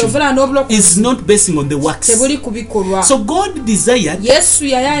salvation Kyovula n'obulokozi is not basing on the works. tebuli ku bikolwa. So God desired, Yesu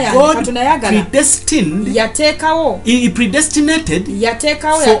yayaya God Katonda yayagala predestined, yateekawo He predestinated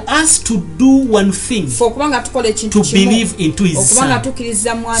yateekawo for us to do one thing, ffe okuba nga tukola ekintu to kimu believe into His okuba nga Son.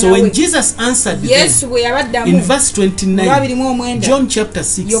 tukkiriza mwana So when we. Jesus answered them Yesu bwe in yabaddamu verse 29, 29 John chapter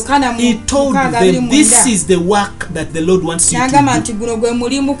 6, Yokaana He told them, 6:29. this is the work that the Lord wants you n'agamba to nti do, guno gwe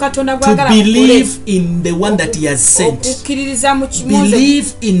mulimu Katonda to gwagala mukole. believe in the one that He has sent. Okukkiririza mu kimunze Believe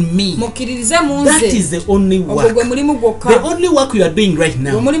in me. mukkiririze mu That nze. is the only Ogwo work. gwe mulimu gwokka. The only work you are doing right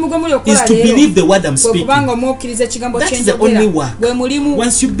now Omulimu gwe muli is okola to leero believe the word I'm kwe speaking. kubanga omwokkiriza ekigambo That kye is the only njogera. work. Gwe mulimu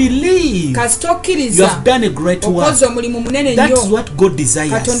Once you believe, kasita you okkiriza have done a great work. okoze omulimu munene That is nnyo. what God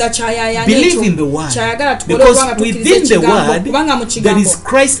desires. Katonda kyayaya Believe in the word. kyayagala tukole Because kubanga tukkiriza within the ekigambo word, kubanga mu there kigambo is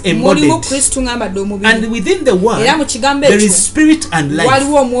Christ mulimu embodied. Kristo ng'ambadde omubiri And within the word, era mu kigambo there ekyo is spirit and life.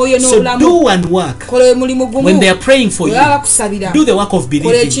 waliwo omwoyo So n'obulamu. do one work. Kola omulimu gumu When they are praying for bwe you, baba bakusabira do the work of kola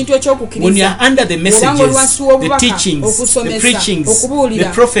believing. ekintu When you ekyokukkiriza are under the obanga oli messages, wansi the w'obubaka teachings, the okusomesa preachings, the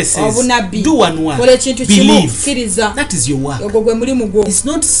okubuulira prophecies, obunabbi do one work. kola ekintu kimu Believe. kkiriza. That is your work. ogwo gwe mulimu gwo It's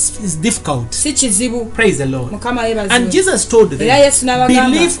not it's difficult. si kizibu. Praise the Lord. Mukama And yeebazibwe. Jesus told Era them, Yesu n'abagamba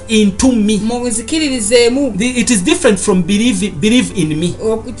believe into me. munzikiririzeemu. It is different from believe in me.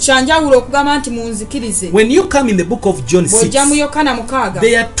 Kyanjawulo okugamba nti munzikirize. When you come in the book of John 6, bw'ojja mu Yokaana 6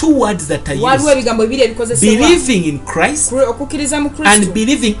 there are two words that are waliwo used. ebigambo bibiri ebikozesebwa Believing in Christ okukkiriza mu and Kristo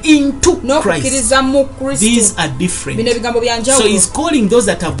believing into Christ. n'okukkiriza mu These Kristo. are Bino different. ebigambo bya So njawulo. he's calling those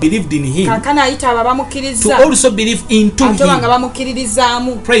that have believed in him kankana ayita abo to abamukkiriza also believe into ate oba nga him.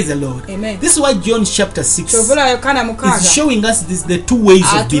 bamukkiririzaamu. Praise the Lord. Amen. This is why John chapter 6 kyovula Yokaana is 6 showing us the two ways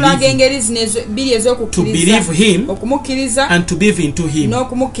of atulaga believing. engeri zino bbiri To ez'okukkiriza believe him okumukkiriza and to believe into him. So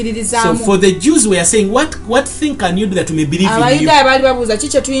n'okumukkiririzaamu. for the Jews we are saying, what thing can you do that we may believe in you? Abayudaaya baali babuuza ki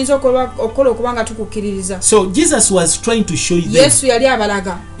kye tuyinza okukola okuba nga tukukkiririza. So Jesus was trying to show them Yesu yali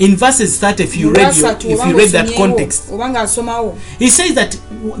abalaga in verses 30, if you read that context, oba ng'asomawo he says that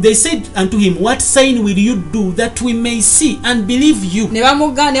they said unto him, what sign will you do that we may see and believe you? ne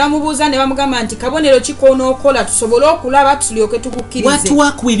bamubuuza ne bamugamba nti kabonero ki kw'onookola tusobole okulaba tulyoke What tukukkirize.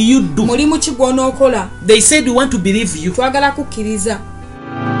 work will you do? Mulimu ki gw'onookola? They said, we want to believe you. Twagala kukkiriza.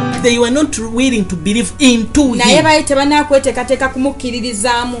 They were not willing to believe into naye him. baali tebannakweteekateeka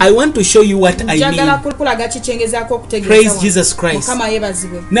kumukkiririzaamu. I want to show you what I njagala mean. kulaga kikyengezaako okutegeeza Praise wano. Jesus Christ. Mukama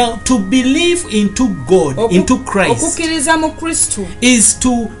yeebazibwe. Now, to believe into God, into Christ, okukkiriza mu Kristo is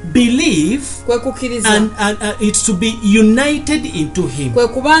to believe kwe kukkiriza and it's to be united into him. kwe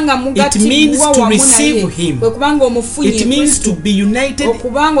kubanga It means mugattibwa to wamu receive naye him. kwe kubanga omufunye It means to Kristo be united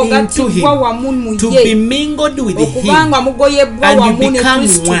okubanga into ogattibwa him, wamu mu to be ye mingled with him, okubanga mugoyebbwa and you wamu ne become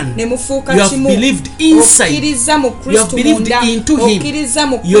Kristo one. ne mufuuka You have kimu. believed inside. Okkiriza mu You have Kristo believed munda into him. okkiriza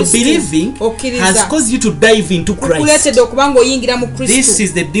mu Your Kristo believing has okkiriza caused you to dive into Christ. kukuleetedde okubanga oyingira mu This Kristo.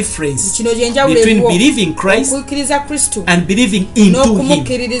 is the difference Kino gyenjawulo between eriwo believing Christ okukkiriza Kristo and believing into him.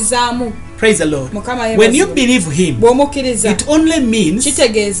 n'okumukkiririzaamu. Praise the Lord. Mukama When you yeebazibwe. believe him, bw'omukkiriza it only means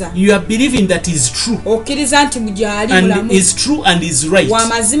kitegeeza you are believing that is true okkiriza nti gyali and mulamu is true and is right. wa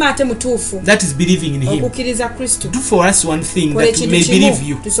mazima ate mutuufu. That is believing in him. okukkiriza Kristo Do for us one thing kola that we may ekintu believe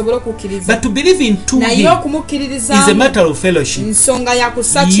you. kimu tusobole okukkiriza. But to believe into naye him is a okumukkiririzaamu matter of fellowship, nsonga ya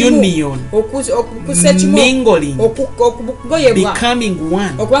kussa kimu union, okukusa kimu mingling, okugoyebwa becoming one.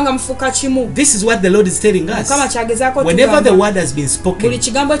 okubanga mufuuka kimu. This is what the Lord is telling us. Mukama kyagezaako Whenever the tugamba word has been buli spoken,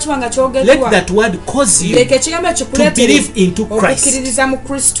 kigambo ekiba nga let kyogeddwa that word cause you leka ekigambo ekyo to believe into Christ. okukkiririza mu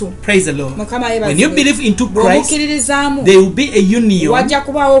Kristo. Praise the Lord. Mukama When you yeebazibwe. believe into Christ, bw'omukkiririzaamu there will be a union wajja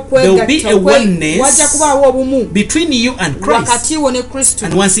kubaawo There will be a oneness wajja kubaawo obumu between you and Christ. wakati wo ne Kristo.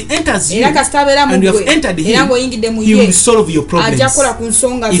 And once he enters you era kasita abeera mu and you have ggwe entered era him, ng'oyingidde mu he will ye solve your problems. ajja kukola ku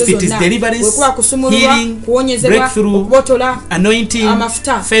nsonga zo If it is zonna. deliverance, wekuba kusumululwa healing, kuwonyezebwa breakthrough, okubotola anointing,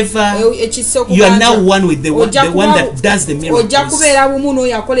 amafuta favor, ekisa you are okuganja now one with the one Ojja that does the ojja miracles. kubeera bumu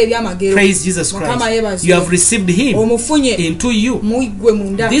n'oyo akola ebyamagero. Praise Jesus Mukama Christ. yeebazibwe. You have received him Omufunye into you. muigwe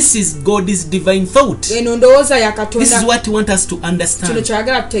munda. This is God's divine thought. Eno ndowooza ya This is Katonda. what he wants us to Kino understand.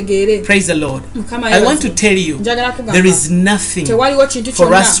 kyagala tutegeere. Praise the Lord. Mukama I want to yeebazibwe. tell you, Njagala kugamba. there is nothing Tewaliwo kintu for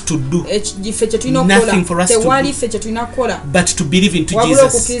kyonna us to do ffe kye tulina Nothing for okukola. us to Tewali do. ffe kye tulina kukola. but to believe into Wabula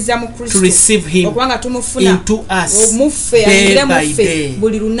Jesus, okukkiriza mu to Kristo. receive him Okubanga tumufuna into us muffe day ayingire by muffe day,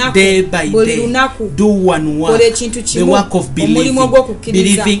 buli lunaku day by buli day. lunaku. Do one work, Kola ekintu the kimu, work of believing, omulimu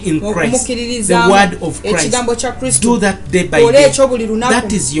ogw'okukkiriza, believing in Christ, the okumukkiririzaamu, word of Christ. ekigambo kya Kristo. Do that day by Kola day. ekyo buli lunaku.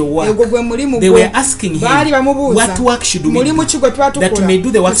 That is your work. Egwo gwe mulimu They gwo. were asking him, Baali bamubuuza, what work should we mulimu do ki gwe tuba that we may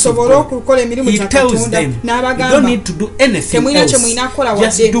do the tukola works of tusobole God? okukola emirimu He gya tells Katonda. them, you don't N'abagamba need to do anything temulina kye else. mulina kukola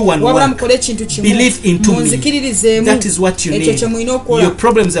Just wadde do one wabula work. mukole ekintu kimu. Believe into me. Munzikiririzeemu. That is what you ekyo need. kye mulina okukola. Your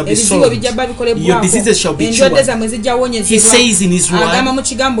problems will be Ebizibu solved. ebijja bba Your bikolebwako. diseases shall be Endwadde cured. zammwe zijja He wonyezebwa. says in his Agamba mu word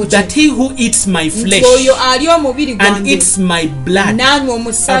kigambo kye that he who eats my flesh nti oyo alya omubiri and gwange eats my blood n'anywa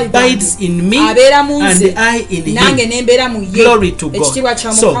omusaayi abides gwange in me abeera mu and nze I in nange him. n'embeera mu ye. Glory to Ekitiibwa kya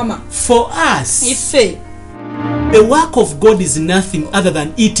God. So Mukama. for us, Iffe the work of God is nothing other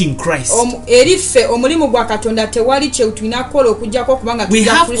than eating Christ. eri ffe omulimu gwa Katonda tewali kye tulina kukola okuggyako okubanga We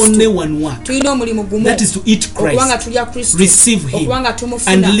tulya have only Kristo. one work, Tulina omulimu gumu that is to eat okubanga Christ, tulya Kristo, receive him, okubanga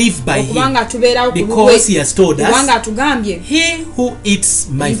tumufuna, and live by him. okubanga tubeerawo ku Because he lulwe, has told us, kubanga atugambye he who eats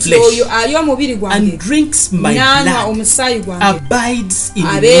my nti flesh oyo alya omubiri gwange and drinks my n'anywa blood omusaayi gwange abides in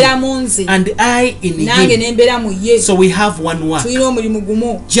abeera me mu nze and I in nange him. n'embeera mu ye. So we have one work. Tulina omulimu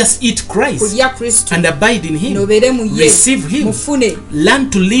gumu, Just eat Christ kulya Kristo and abide in him. n'obeere mu ye, Receive him. mufune, Learn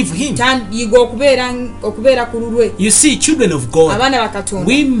to live him. yiga okubeera ku lulwe. You see, children of God, Abaana ba Katonda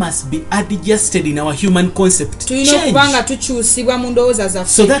we must be adjusted in our human concept. tulina Change. okuba nga tukyusibwa mu ndowooza So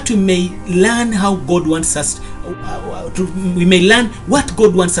zaffe that we may learn how God wants us we may learn what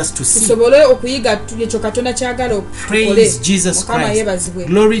God wants us to see. tusobole okuyiga ekyo Katonda kyagala Praise Jesus Mukama Christ. yeebazibwe.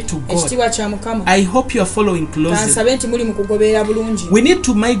 Glory to God. Ekitiibwa kya Mukama. I hope you are following closely. Kansabe nti muli mu kugoberera bulungi. We need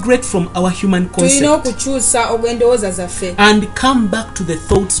to migrate from our human Tulina concept okukyusa endowooza zaffe and come back to the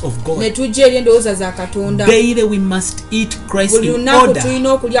thoughts of ne God. tujja eri endowooza za Katonda. Daily we must eat Christ Buli in lunaku order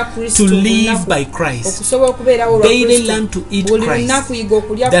tulina okulya Kristo to buli live lunaku. by Christ. Okusobola okubeerawo olwa Daily Kristo. learn to eat Buli Christ, lunaku yiga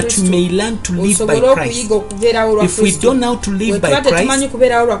okulya that Kristo. we may learn to live by Osobole Christ. okuyiga okubeerawo olwa If we Kristo. don't know how to live by Bwe tuba tetumanyi Christ,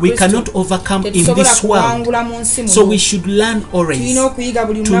 kubeerawo olwa we Kristo, cannot overcome in tetusobola this world. kuwangula mu nsi So muno. we should learn always Tulina okuyiga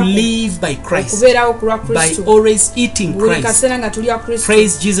buli to lunaku live by Christ, okubeerawo ku lwa by Kristo. always eating Buli Christ. kaseera nga tulya Kristo.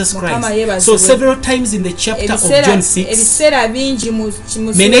 Praise Jesus Mukama Christ. yeebazibwe. So several times in the chapter of John 6, ebiseera bingi mu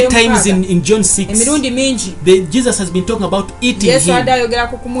many times in John 6, emirundi mingi Jesus has been talking about eating Yesu adde him. ayogera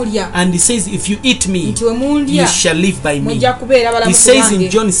ku kumulya And he says, if you eat me, nti we mundya you shall live by me. mujja kubeera He balamu says in kubange.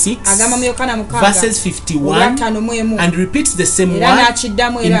 John 6, Agamba mu Yokaana 6 verses 51, and repeats the same era word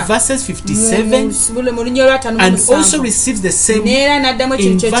n'akiddamu in era verses 57, mu lunya olw'ataano mu and also musanvu. receives the same Neera n'addamu in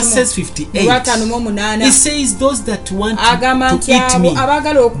ekintu verses kyekimu 58. olw'ataano mu omunaana. He says, those that want Agamba to nti eat abo me,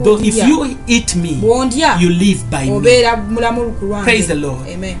 abaagala though if okundya you eat me, bw'ondya you live by me. obeera mulamu ku lwange. Praise the Lord.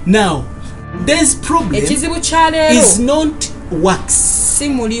 Amen. Now, this problem Ekizibu kya is leero not works. si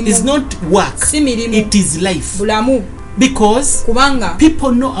mulimu, It's not work. si mirimu, It is life. bulamu. Because Kubanga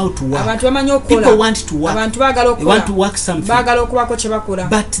people know how to work. abantu bamanyi People okukola, want to work. abantu baagala They want to okukola, work something. baagala okubako kye bakola,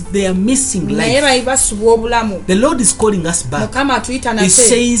 But they are missing naye life. basubwa obulamu. The Lord is calling us back. Mukama atuyita He nate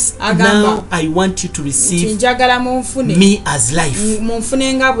says, agamba now I want you to nti receive njagala munfune me as life,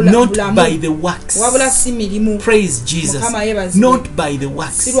 munfune nga not by bulamu the works. wabula si mirimu, Praise Jesus. Mukama yeebazibwe. Not by the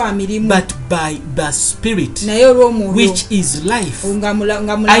works, si lwa mirimu but by the Spirit, naye olw'omwoyo which is life. nga I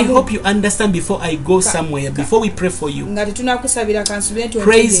mulamu. hope you understand before I go somewhere, before we pray for you. nga tetunakusabira kansubire nti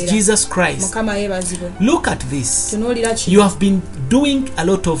Praise otegeera. Jesus Christ. Mukama yeebazibwe. Look at this. Tunuulira kino. You have been doing a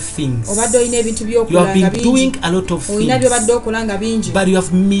lot of things. Obadde olina ebintu You by'okola have nga been doing bingi, a lot of olina things. by'obadde okola nga bingi, But you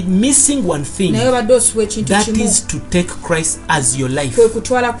have been missing one thing. naye obadde osubwa ekintu That kimu, is to take Christ as your life. kwe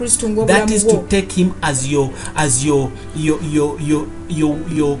kutwala Kristo That ng'obulamu is bwo, to take him as your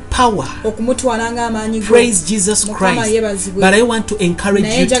power. okumutwala ng'amaanyi go. Praise Jesus Mukama Christ. yeebazibwe. But I want to encourage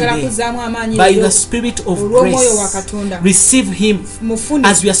naye you njagala today, kuzzaamu amaanyi by leero the Spirit of olw'omwoyo wa grace, Katonda, receive him mufune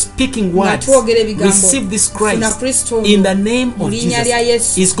as we are speaking nga words. twogera ebigambo, Receive this funa Christ Kristo ono in the name mu of linnya lya Jesus.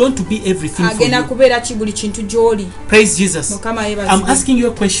 Yesu. He's going to be everything for agenda you. kubeera ki buli kintu gy'oli. Praise Jesus. Mukama I'm yeebazibwe. asking you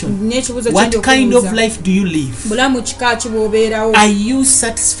a question. N'ekibuuzo What kyendi kind of okubuuza. life do you live? Bulamu kika ki bw'obeerawo? Are you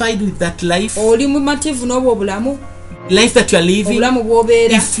satisfied with that life? Oli mumativu n'obwo obulamu? life that you are living, obulamu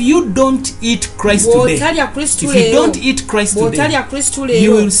bw'obeera if you don't eat Christ today, bw'otalya Kristo if you leero don't eat Christ today, bw'otalya Kristo you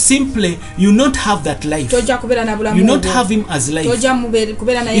leero will simply, you not have that life. tojja kubeera na bulamu You not obwo. have him as life. tojja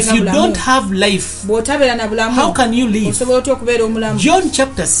kubeera naye If nga you bulamu don't have life, bw'otabeera na bulamu how can you live? osobola otya okubeera omulamu John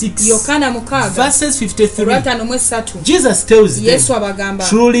chapter 6 Yokaana 6 verses 53. olwataano mu esatu Jesus tells them, Yesu abagamba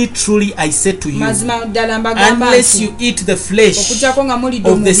truly, truly, I say to you, mazima ddala mbagamba unless nti you eat the flesh okuggyako nga mulidde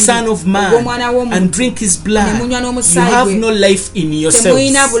of the Son of Man ogw'omwana and w'omuntu drink his ne blood, munywa you n'omusaayi have gwe no life in yourselves.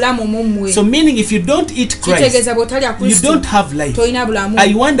 temulina bulamu mu mmwe So meaning if you don't eat Christ, kitegeeza bw'otalya you Kristo don't have life. tolina bulamu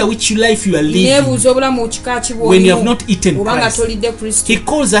I wonder which life you are living neebuuza obulamu kika ki when you have bw'olimu not eaten oba nga Christ. tolidde Kristo He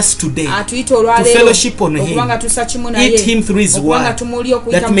calls us today atuyita to olwaleero fellowship on okuba nga him, tusa kimu eat naye him through his okuba nga word, tumuli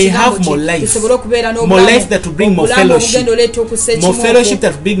okuyita that mu may kigambo have kye more life, tusobole okubeera more life that will bring more obulamu fellowship, obugenda oleeta okussa more ekimu fellowship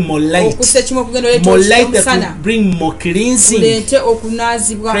that will bring more light, okussa ekimu okugenda oleeta more okussa light that omusana will bring more cleansing. kuleete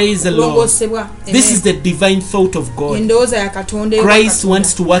okunaazibwa Praise the Lord. okulongoosebwa This is the divine thought of God. endowooza ya Katonda ewa Christ Katonda.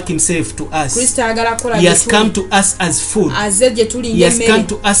 wants to work himself to us. Kristo ayagala kukola He gye has tuli. come to us as food. Azze gye tuli He has ng'emmere come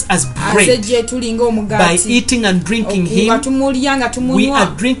to us as azze bread. gye tuli By ng'omugaati eating and drinking nga him, tumulya nga we are tumunywa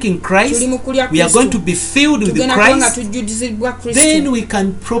drinking Christ. tuli mu kulya We are Kristo going to be filled with tugenda kuba nga Christ. tujjuzibwa Then Kristo we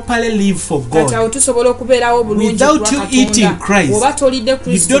can properly live for kati awo God. tusobola okubeerawo bulungi Without ku lwa you eating Katonda Christ, oba tolidde You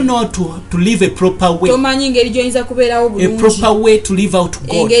Kristo don't know how to live a proper way. tomanyi ngeri gy'oyinza kubeerawo A bulungi proper way to live out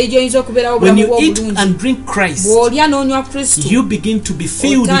God. engeri gy'oyinza okubeerawo When obulamu you eat bw'obulungi and drink Christ, bw'olya n'onywa Kristo you begin to be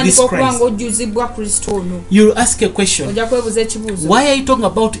filled with this otandika okuba Christ. ng'ojjuzibwa Kristo ono You ask a question. ojja kwebuuza ekibuuzo Why are you talking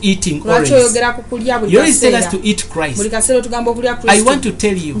about eating lwaki always? oyogera ku kulya buli You always tell us kaseera to eat Christ. buli kaseera otugamba okulya I want Kristo to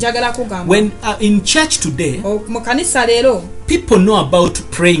tell you, njagala kugamba when in church today, mu kanisa leero people know about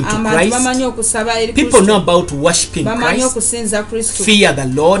praying to abantu bamanyi Christ. okusaba eri People know Kristo about worshiping bamanyi Christ. okusinza Kristo Fear the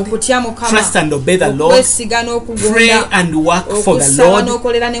Lord. okutya Mukama Trust and obey the Lord. okwesiga Pray n'okugonda and work for the okusaba Lord.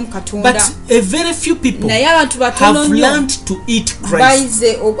 n'okolera ne mu Katonda But a very few people naye abantu batono have nnyo learned to eat Christ.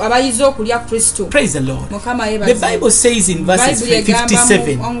 abayize okulya Kristo Praise the Lord. Mukama The yebaze Bible says in verses Bayibuli egamba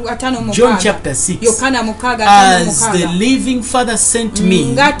 57, mu ataano mukaaga, John chapter 6, Yokaana 6:5 as the living Father sent me,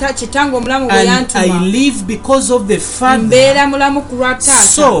 nga kitange omulamu bwe and I yantuma live because of the Father, mbeera mulamu ku lwa taata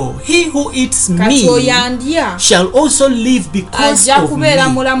so he who eats kati me oyandya shall also live because ajja of kubeera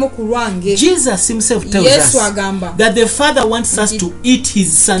me. mulamu ku lwange Jesus himself tells Yesu us agamba that the Father wants us to eat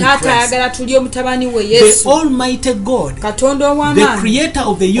his Son taata Christ. ayagala tulye omutabani we The Yesu Almighty God, Katonda the ow'amaanyi creator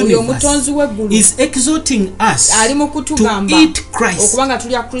of the oyo universe, omutonzi w'eggulu is exhorting us ali mu to kutugamba eat Christ. okuba nga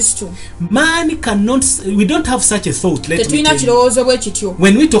tulya Kristo Man cannot, we don't have such a thought, let me tetulina tell you. kirowoozo bwe kityo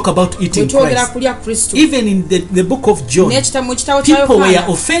When we talk about bwe eating twogera Christ, kulya Kristo even in the book of John, mu kitabo kya people were Yokaana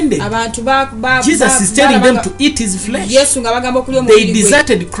offended. abantu Jesus is telling them to eat his flesh. Yesu nga bagamba okulya They omubiri gwe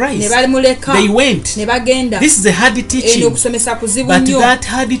deserted ne Christ. balimuleka They went. ne bagenda This is a hard eno teaching, okusomesa kuzibu but nnyo that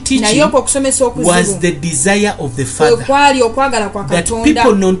hard naye teaching okwo okusomesa was okuzibu the desire of the kwe Father. kwali okwagala kwa That Katonda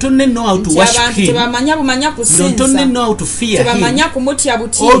people not only know how to nti worship abantu him, tebamanya bumanya not only kusinza know how to fear tebamanya him, kumutya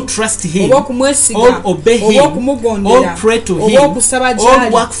buti or trust him, oba okumwesiga or obey oba him, okumugondera or pray to oba him, okusaba or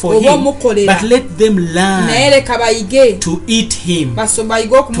gy'ali work for oba him, omukolera but let them naye learn leka bayige to eat him,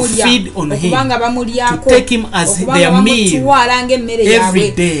 bayige okumulya to feed on him, okuba nga to bamulyako take him as okuba their nga meal bamutwala ng'emmere every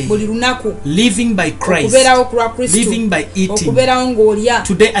yaabwe day, buli lunaku living by Christ, okubeerawo ku lwa Kristo living by eating. okubeerawo ng'olya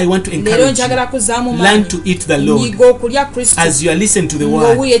Today I want to leero encourage njagala you, kuzaamu learn maanyi to eat the Lord. nyiga okulya Kristo As you are listening to the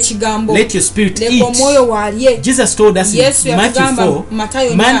word, ng'owulya ekigambo let your spirit leka omwoyo eat. waalye Jesus told us Yesu in Matthew yatugamba 4, mu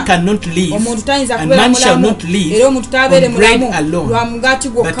Matayo man 4, cannot live omuntu tayinza and kubeera man shall mulamu not live era omuntu tabeere on bread mulamu alone, lwa mugaati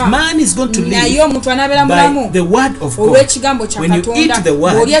but gwokka man is going to naye live omuntu anabeera by mulamu the word of God. olw'ekigambo kya When you Katonda eat the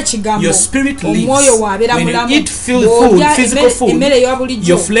word, bw'olya ekigambo your spirit lives. omwoyo waabeera When you mulamu eat food, bw'olya physical food, emmere eya bulijjo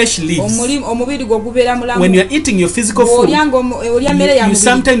your flesh lives. omubiri gwo gubeera mulamu When you are eating your physical food, olya emmere ya you mubiri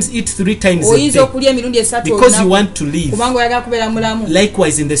sometimes eat 3 times a oyinza day okulya emirundi 3 because you olunaku want to live. kubanga oyagala kubeera mulamu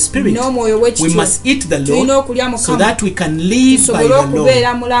Likewise in the spirit, n'omwoyo we w'ekityo must eat the tulina Lord okulya so Mukama that we can live by tusobole the Lord.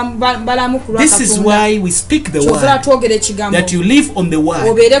 okubeera balamu ku lwa This is Katonda why we speak the kyovula word, twogera ekigambo that you live on the word,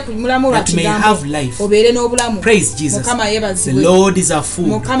 obeere mulamu lwa that you may kigambo have life. obeere n'obulamu Praise Jesus. Mukama The yeebazibwe Lord is our food.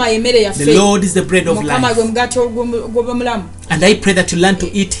 Mukama y'emmere The yaffe Lord is the bread of Mukama life. gwe mugaati ogw'omulamu And I pray that you learn to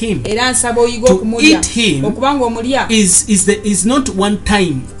eat him. era nsaba oyiga To okumulya eat him okubanga omulya is not one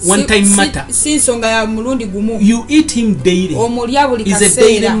time matter. si nsonga ya mulundi gumu You eat him daily. omulya buli Is a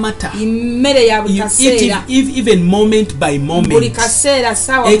daily kaseera matter. mmere ya buli You eat kaseera him even moment by buli moment. kaseera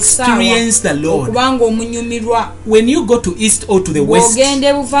ssaawa mu ssaawa Experience the Lord. okubanga omunyumirwa When you go to east or to the west, bw'ogenda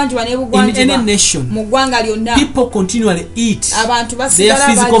ebuvanjuba in any n'ebugwanjuba nation, mu ggwanga lyonna people continually eat abantu their basigala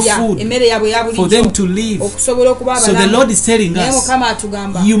physical balya food emmere yaabwe ya for them bulijjo to live. okusobola okuba So the abalamu Lord is telling telling naye us, Mukama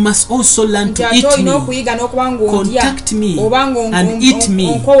atugamba you must also learn to nti ate eat olina me, okuyiga n'okuba ng'ondya contact me, oba and eat me.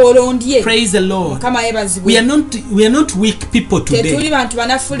 onkowola ondye. Praise the Lord. Mukama yeebazibwe. We are not weak people tetuli today, bantu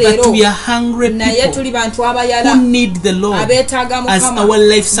banafu but leero we are hungry naye people tuli bantu abayala who need the Lord abeetaaga as Mukama our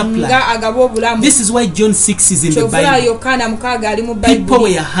life supply. nga agaba obulamu. This is why John 6 is in the kyovula Bible. Yokaana 6 ali mu People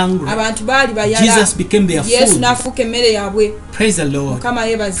Bayibuli. were hungry. Abantu baali bayala. Jesus became their Yesu food. n'afuuka emmere yaabwe. Praise the Lord. Mukama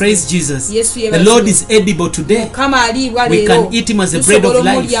yeebazibwe. Praise Jesus. Yesu The yeebazibwe. Lord is edible today. Mukama aliibwa We leero. can eat him as the bread of Tusobola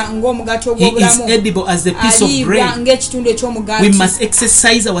life. omulya ng'omugaati He is ogw'obulamu. edible as the piece of Aliibwa bread. ng'ekitundu eky'omugaati. We must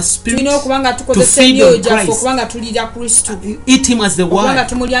exercise our spirit tulina okuba nga to tukozesa feed emyoyo on gyaffe Christ. okuba nga tulira Kristo. Eat him as the okuba nga word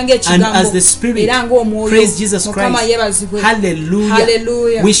tumulya and ng'ekigambo as the spirit. era ng'omwoyo. Praise Jesus Mukama Christ. yeebazibwe. Hallelujah.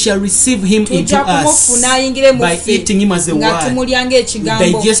 Hallelujah. We shall receive him into tujja us kumufuna ayingire mu by ffe eating him as the nga word. tumulya ng'ekigambo.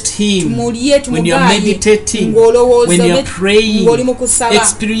 Digest him tumulye when you are tumugaaye meditating, ng'olowooza when you are praying, ng'oli mu kusaba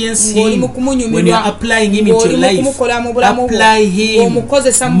experience ng'oli mu him, kumunyumirwa when you are applying him into ng'oli your mu life. kumukola mu bulamu bwo Apply him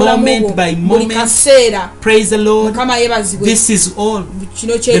ng'omukozesa mu bulamu moment bwo by buli moment. kaseera. Praise the Lord. Mukama yeebazibwe. This is all.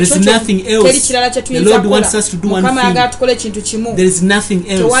 kino There is nothing else. teri kirala kye The tuyinza Lord kukola. wants us to do one Mukama thing. yagala tukole ekintu kimu. There is nothing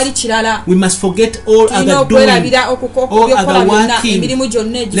else. tewali kirala. We must forget all tulina other doing, okwerabira all okubyokola other byonna working. emirimu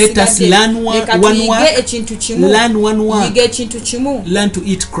gyonna Let us learn leka one tuyige work, ekintu kimu. learn one work, yiga ekintu kimu. learn to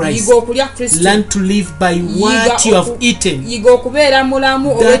eat Christ, yiga okulya Kristo. learn to live by what you have eaten, yiga okubeera mulamu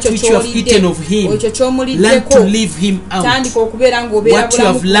that olwekyo which you have ky'olidde eaten of him. ekyo Learn ky'omuliddeko. to live him out. tandika okubeera ng'obeera What you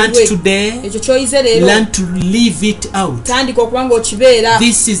bulamu have learned kulwe. today, ekyo ky'oyize leero learn to live it out. tandika okuba ng'okibeera.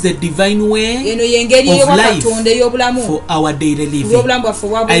 This is the divine way eno y'engeri of y'ewa life Katonda ey'obulamu for our daily living. olw'obulamu bwaffe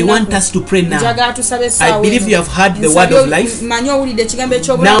obwa I want bulinaku. us to pray now. njagala tusabe I essaawa believe you eno. have heard the Nsabye word of life. manyi owulidde ekigambo Now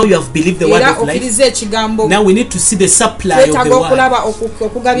eky'obulamu you have believed the word era of life. okkiriza ekigambo. Now we need to see the supply of twetaaga the word. okulaba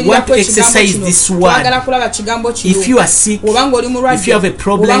okugabirirwa Want to kw'ekigambo exercise kino. this word. twagala kulaba kigambo kino. If you are sick, oba ng'oli if you have a mulwadde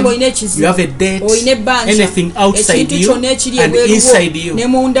problem, oba ng'olina you ekizibu have a debt, olina ebbanja anything outside ekintu you kyonna ekiri and ebweruwo inside you. ne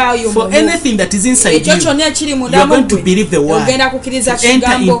munda yo For anything that is inside ekyo you, kyonna ekiri you munda are going mu to ggwe believe the word, ogenda kukkiriza to enter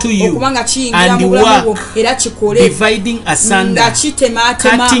kigambo into you okuba nga kiyingira and mu bulamu bwo work, era kikole dividing asunder, nga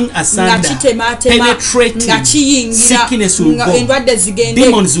kitemaatema cutting nga asunder, kitemaatema penetrating, nga kiyingira sickness will nga go, endwadde zigende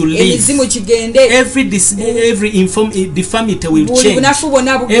demons will leave, emizimu gigende every deformity will buli change, bunafu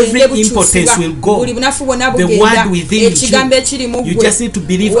bwonna every bugende impotence bukyusibwa will go. buli bunafu bwonna The bugenda word within ekigambo you, ekiri mu you ggwe just need to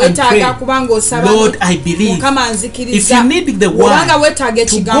believe and weetaaga pray. kuba ng'osaba Lord, I believe. Mukama If nzikiriza you need the obanga word weetaaga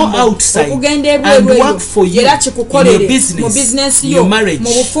to go ekigambo outside okugenda and ebweru work for you era in kikukolere your mu business, bizinensi in yo your marriage, mu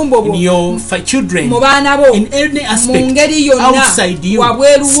bufumbo bwo in your children, mu baana bo in any mu aspect ngeri yonna outside you,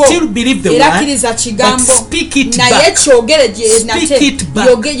 wabweruwo still believe the era word, kkiriza but kigambo speak it naye back. kyogere gye Speak nate it back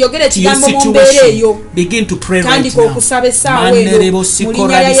yogere to your ekigambo mu mbeera situation. eyo Begin to pray right tandika now. okusaba essaawa eno mu linnya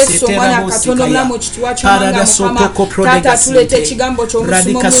lya Yesu omwana Katonda omulamu ekitiibwa ky'omwanga Mukama taata tuleeta ekigambo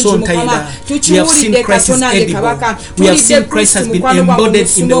ky'omusumo omulungi Mukama tukiwulidde Katonda wange Kabaka tulidde Kristo mukwano gwange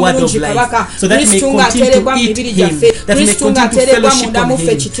omusumo omulungi Kabaka Kristo ng'ateerebwa mu mibiri gyaffe Kristo ng'ateerebwa munda mu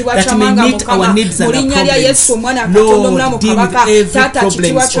ffe ekitiibwa ky'amanga Mukama mu linnya lya Yesu omwana Katonda omulamu Kabaka taata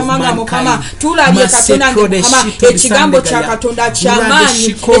ekitiibwa ky'amanga Mukama tulabye Katonda wange Mukama ekigambo kya Katonda ky'amaanyi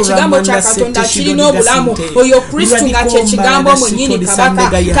ekigambo kya Katonda kirina obulamu oyo Kristo nga kye kigambo mwennyini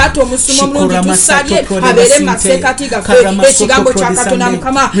Kabaka taata omusumo omulungi tusabye abeere mu maseekati gaffe ekigambo kya Katonda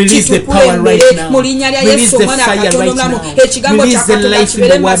Mukama kitukulembere mu linnya lya Yesu omwana Katonda omulamu ekigambo kya Katonda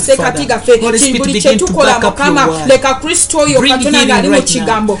kibeere mu maseekati gaffe buli kye tukola Mukama leka Kristo oyo Katonda ng'ali mu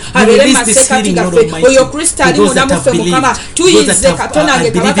kigambo abeere mu maseekati gaffe oyo Kristo ali munda mu ffe Mukama tuyize Katonda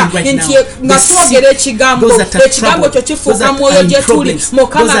nge Kabaka nti nga twogera ekigambo kyo kifuuka mwoyo gye tuli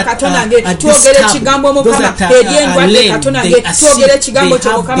Mukama Katonda nge twogera ekigambo Mukama eri endwadde Katonda nge twogera ekigambo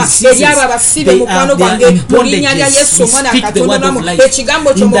kyo Mukama eri abo abasibe mukwano gwange mu linnya lya Yesu omwana Katonda omulamu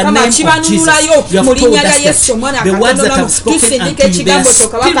ekigambo kyo Mukama kibanunulayo mu linnya lya Yesu omwana Katonda omulamu tusindika ekigambo kyo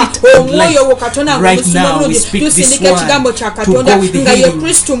Kabaka omwoyo wo Katonda ngo omusumo omulungi tusindika ekigambo kya Katonda nga ye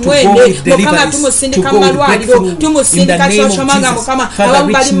Kristo mwene Mukama tumusindika mu malwaliro tumusindika ky'amanga Mukama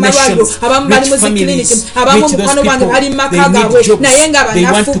abamu bali mu malwaliro abamu bali mu zikiliniki abamu mukwano gwange bali mu maka gaabwe naye nga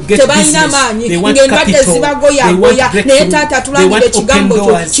banafu tebalina maanyi ng'endwadde zibagoyagoya naye taata tulangire ekigambo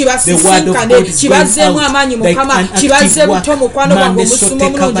kyo kibasisinkane kibazzeemu amaanyi Mukama kibazze buto mukwano gwange omusumo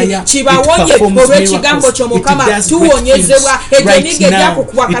omulungi kibawonye olw'ekigambo kyo Mukama tuwonyezebwa emigo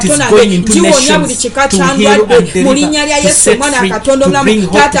egyakukubwa Katonda nge giwonya buli kika kya ndwadde mu linnya lya Yesu omwana Katonda omulamu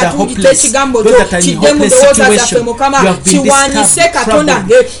taata tuwulidde ekigambo kyo kidde mu ndowooza zaffe Mukama kiwanyise Katonda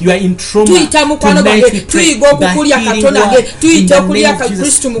nge tuyita mukwano gwange tuyiga okukulya Katonda nge tuyita okulya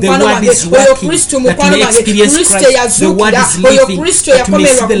Kristo mukwano gwange oyo Kristo mukwano gwange Kristo eyazuukira oyo Kristo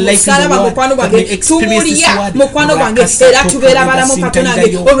yakomerwa ku musalaba mukwano gwange tumulya mukwano gwange era tubeera balamu Katonda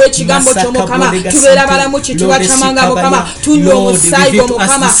nge olw'ekigambo kyo Mukama tubeera balamu kituwa chamanga mukama tunywa omusaayi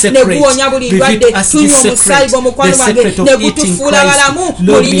gw'omukama ne guwonya buli ndwadde tunywa omusaayi gw'omukwano gwange ne gutufuula balamu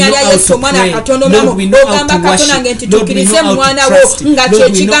mu linnya lya Yesu omwana Katonda omulamu ogamba Katonda nge nti tukkirize mwana wo nga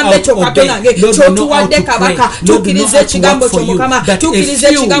kyekigambo ekyo Katonda nge kyotuwadde kabaka tukkirize ekigambo kyo mukama tukkirize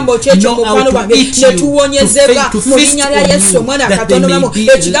ekigambo kyekyo mukwano gwange ne tuwonyezebwa mu linnya lya Yesu omwana Katonda omulamu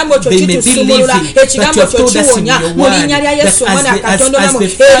ekigambo kyo kitusumulula ekigambo kyo kiwonya mu linnya lya Yesu omwana Katonda omulamu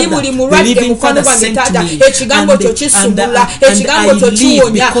eri buli mulwadde mukwano gwange taata ekigambo kyo kisumulula ekigambo kyo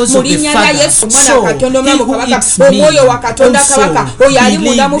kiwonya mu linnya lya Yesu omwana Katonda omulamu kabaka omwoyo wa Katonda kabaka oyo ali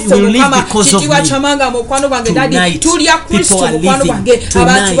munda muffe mukama kitiibwa kyamanga mukwano gwange dadi tulya Kristo mukwano gwange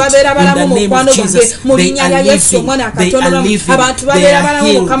abantu babeera balamu mukwano gwange mu linnya lya Yesu omwana Katonda omulamu abantu babeera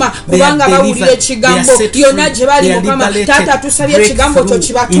balamu mukama kubanga bawulira ekigambo yonna gye bali mukama taata tusabye ekigambo kyo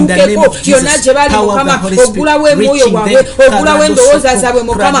kibatuukeko yonna gye bali mukama ogulawo emwoyo gwabwe ogulawo endowooza zaabwe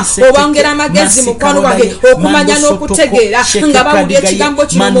mukama obongera amagezi mukwano gwange okumanya n'okutegeera nga bawulira ekigambo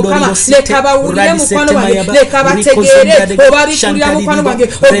kino mukama leka bawulire mukwano gwange leka bategeere obabikulira mukwano gwange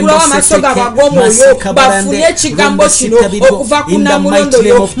ogulawo amaaso gaabwe ag'omwoyo bafune ekigambo kino okuva ku namulondo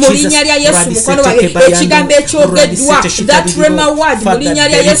yo mu linnya lya Yesu mukwano gwange ekigambo ekyogeddwa that rema word mu linnya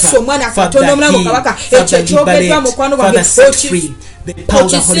lya Yesu omwana Katonda omulamu kabaka ekyo ekyogeddwa mukwano gwange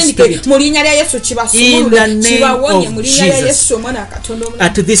mu linnya lya Yesu kibasumulule kibawonye mu linnya lya Yesu omwana Katonda omulamu.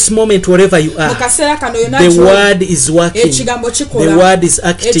 At this moment, wherever you are, the word is working, the word is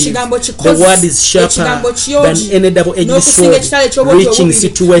active, the word is sharper than any double-edged sword, reaching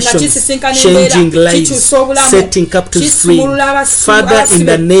situations, changing lives, setting captives free. Father, in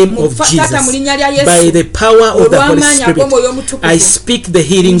the name of Jesus, by the power of the Holy Spirit, I speak the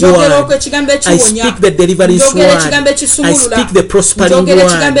healing word, I speak the deliverance word, I speak the prospering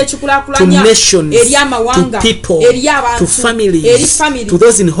word to nations, to people, to families, to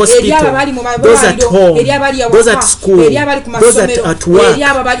those in hospital, those at home, those at school, those at work.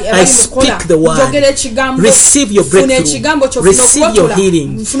 I speak the word. Receive your breakthrough, receive your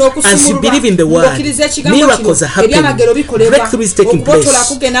healing. As you believe in the word, miracles are happening, breakthrough is taking place.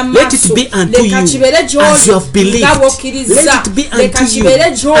 Let it be unto you as you have believed. Let it be unto you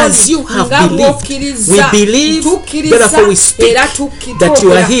as you have believed. We believe, therefore we speak that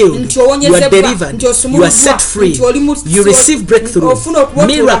you are healed, you are delivered, you are set free, you receive breakthrough.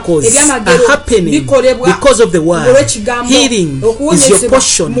 Miracles are happening because of the word. Healing is your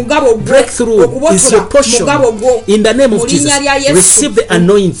portion, breakthrough is your portion. In the name of Jesus, receive the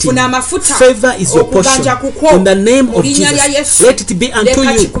anointing. Favor is your portion. In the name of Jesus, let it be unto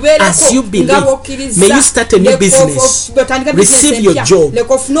you as you believe. May you start a new business, receive your job,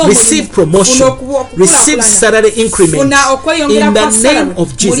 receive promotion, receive salary increment. In the name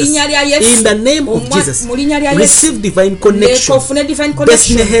of Jesus, in the name of Jesus, receive divine connection,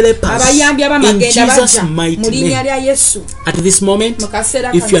 destiny helpers, in Jesus' mighty name. At this moment,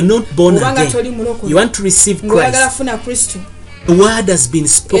 if you are not born again, you want to receive Christ, the word has been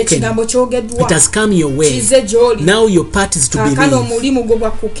spoken, it has come your way. Now your part is to believe.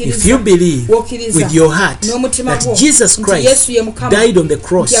 If you believe with your heart that Jesus Christ died on the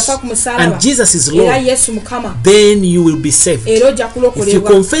cross and Jesus is Lord, then you will be saved. If you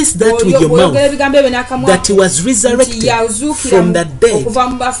confess that with your mouth, that he was resurrected from the dead,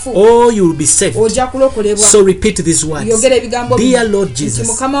 oh, you will be saved. So repeat these words. Dear Lord Jesus,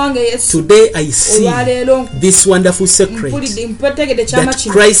 today I see this wonderful secret that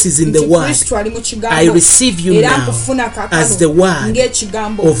Christ is in the word. I receive you now as the word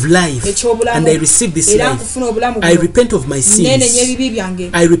of life, and I receive this life. I repent of my sins.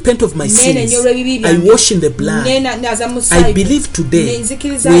 I repent of my sins. I wash in the blood. I believe today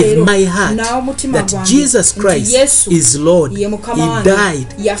with my heart that Jesus Christ is Lord. He died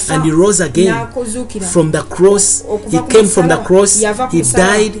and he rose again from the cross. He came from the cross. He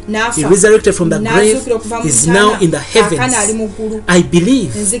died. He resurrected from the grave. He is now in the heavens. I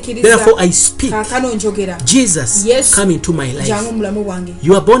believe, therefore I speak. Jesus, come into my life.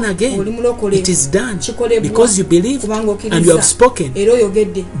 You are born again. It is done because you believe and you have spoken.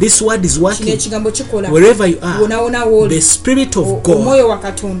 This word is working. Wherever you are, the Spirit of God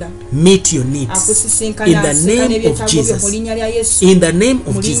meet your needs in the name of Jesus. In the name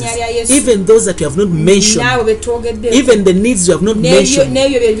of Jesus. Even those that you have not mentioned, even the needs you have not mentioned,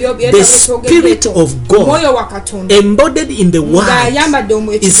 the Spirit of God embodied in the word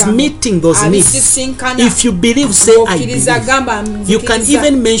is meeting those needs. If you believe, say I believe. You can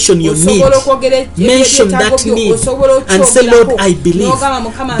even mention your need, mention that need, and say, Lord, I believe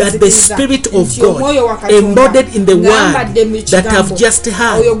that the Spirit of God embodied in the word that I've just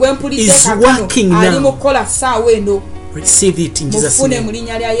heard is working now. Receive it in Jesus' mufune mu name.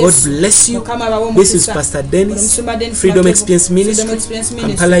 linnya lya God Yesu. bless you. Mukama abawe This is omukisa. Pastor Dennis, Omusumba Dennis Freedom Matebo, Experience Freedom Ministry, Experience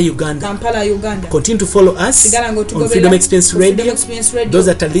Ministry, Kampala, Uganda. Kampala, Uganda. Continue to follow us Sigala on ng'otugobera Freedom Experience ku Freedom Radio. Experience Radio. Those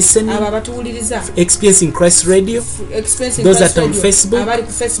that are listening, abo abatuwuliriza Experience in Christ Radio. Experience in Those Christ that are on Radio. Facebook. Abali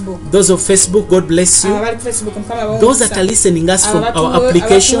ku Facebook. Those of Facebook, God bless Abo you. abali ku Facebook, Mukama abawe Those that omukisa. are listening us from Abo our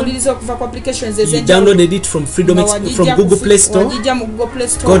application, abatuwuliriza okuva ku applications you ez'enjawulo. downloaded it from from Google Play Store. Wagijja mu Google Play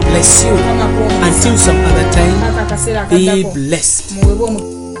Store. God bless you. Mukama akuwe omukisa. Until some other time, Aka akaseera be akaddako. blessed. Muweebwe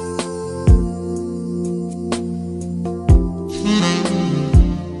omukisa.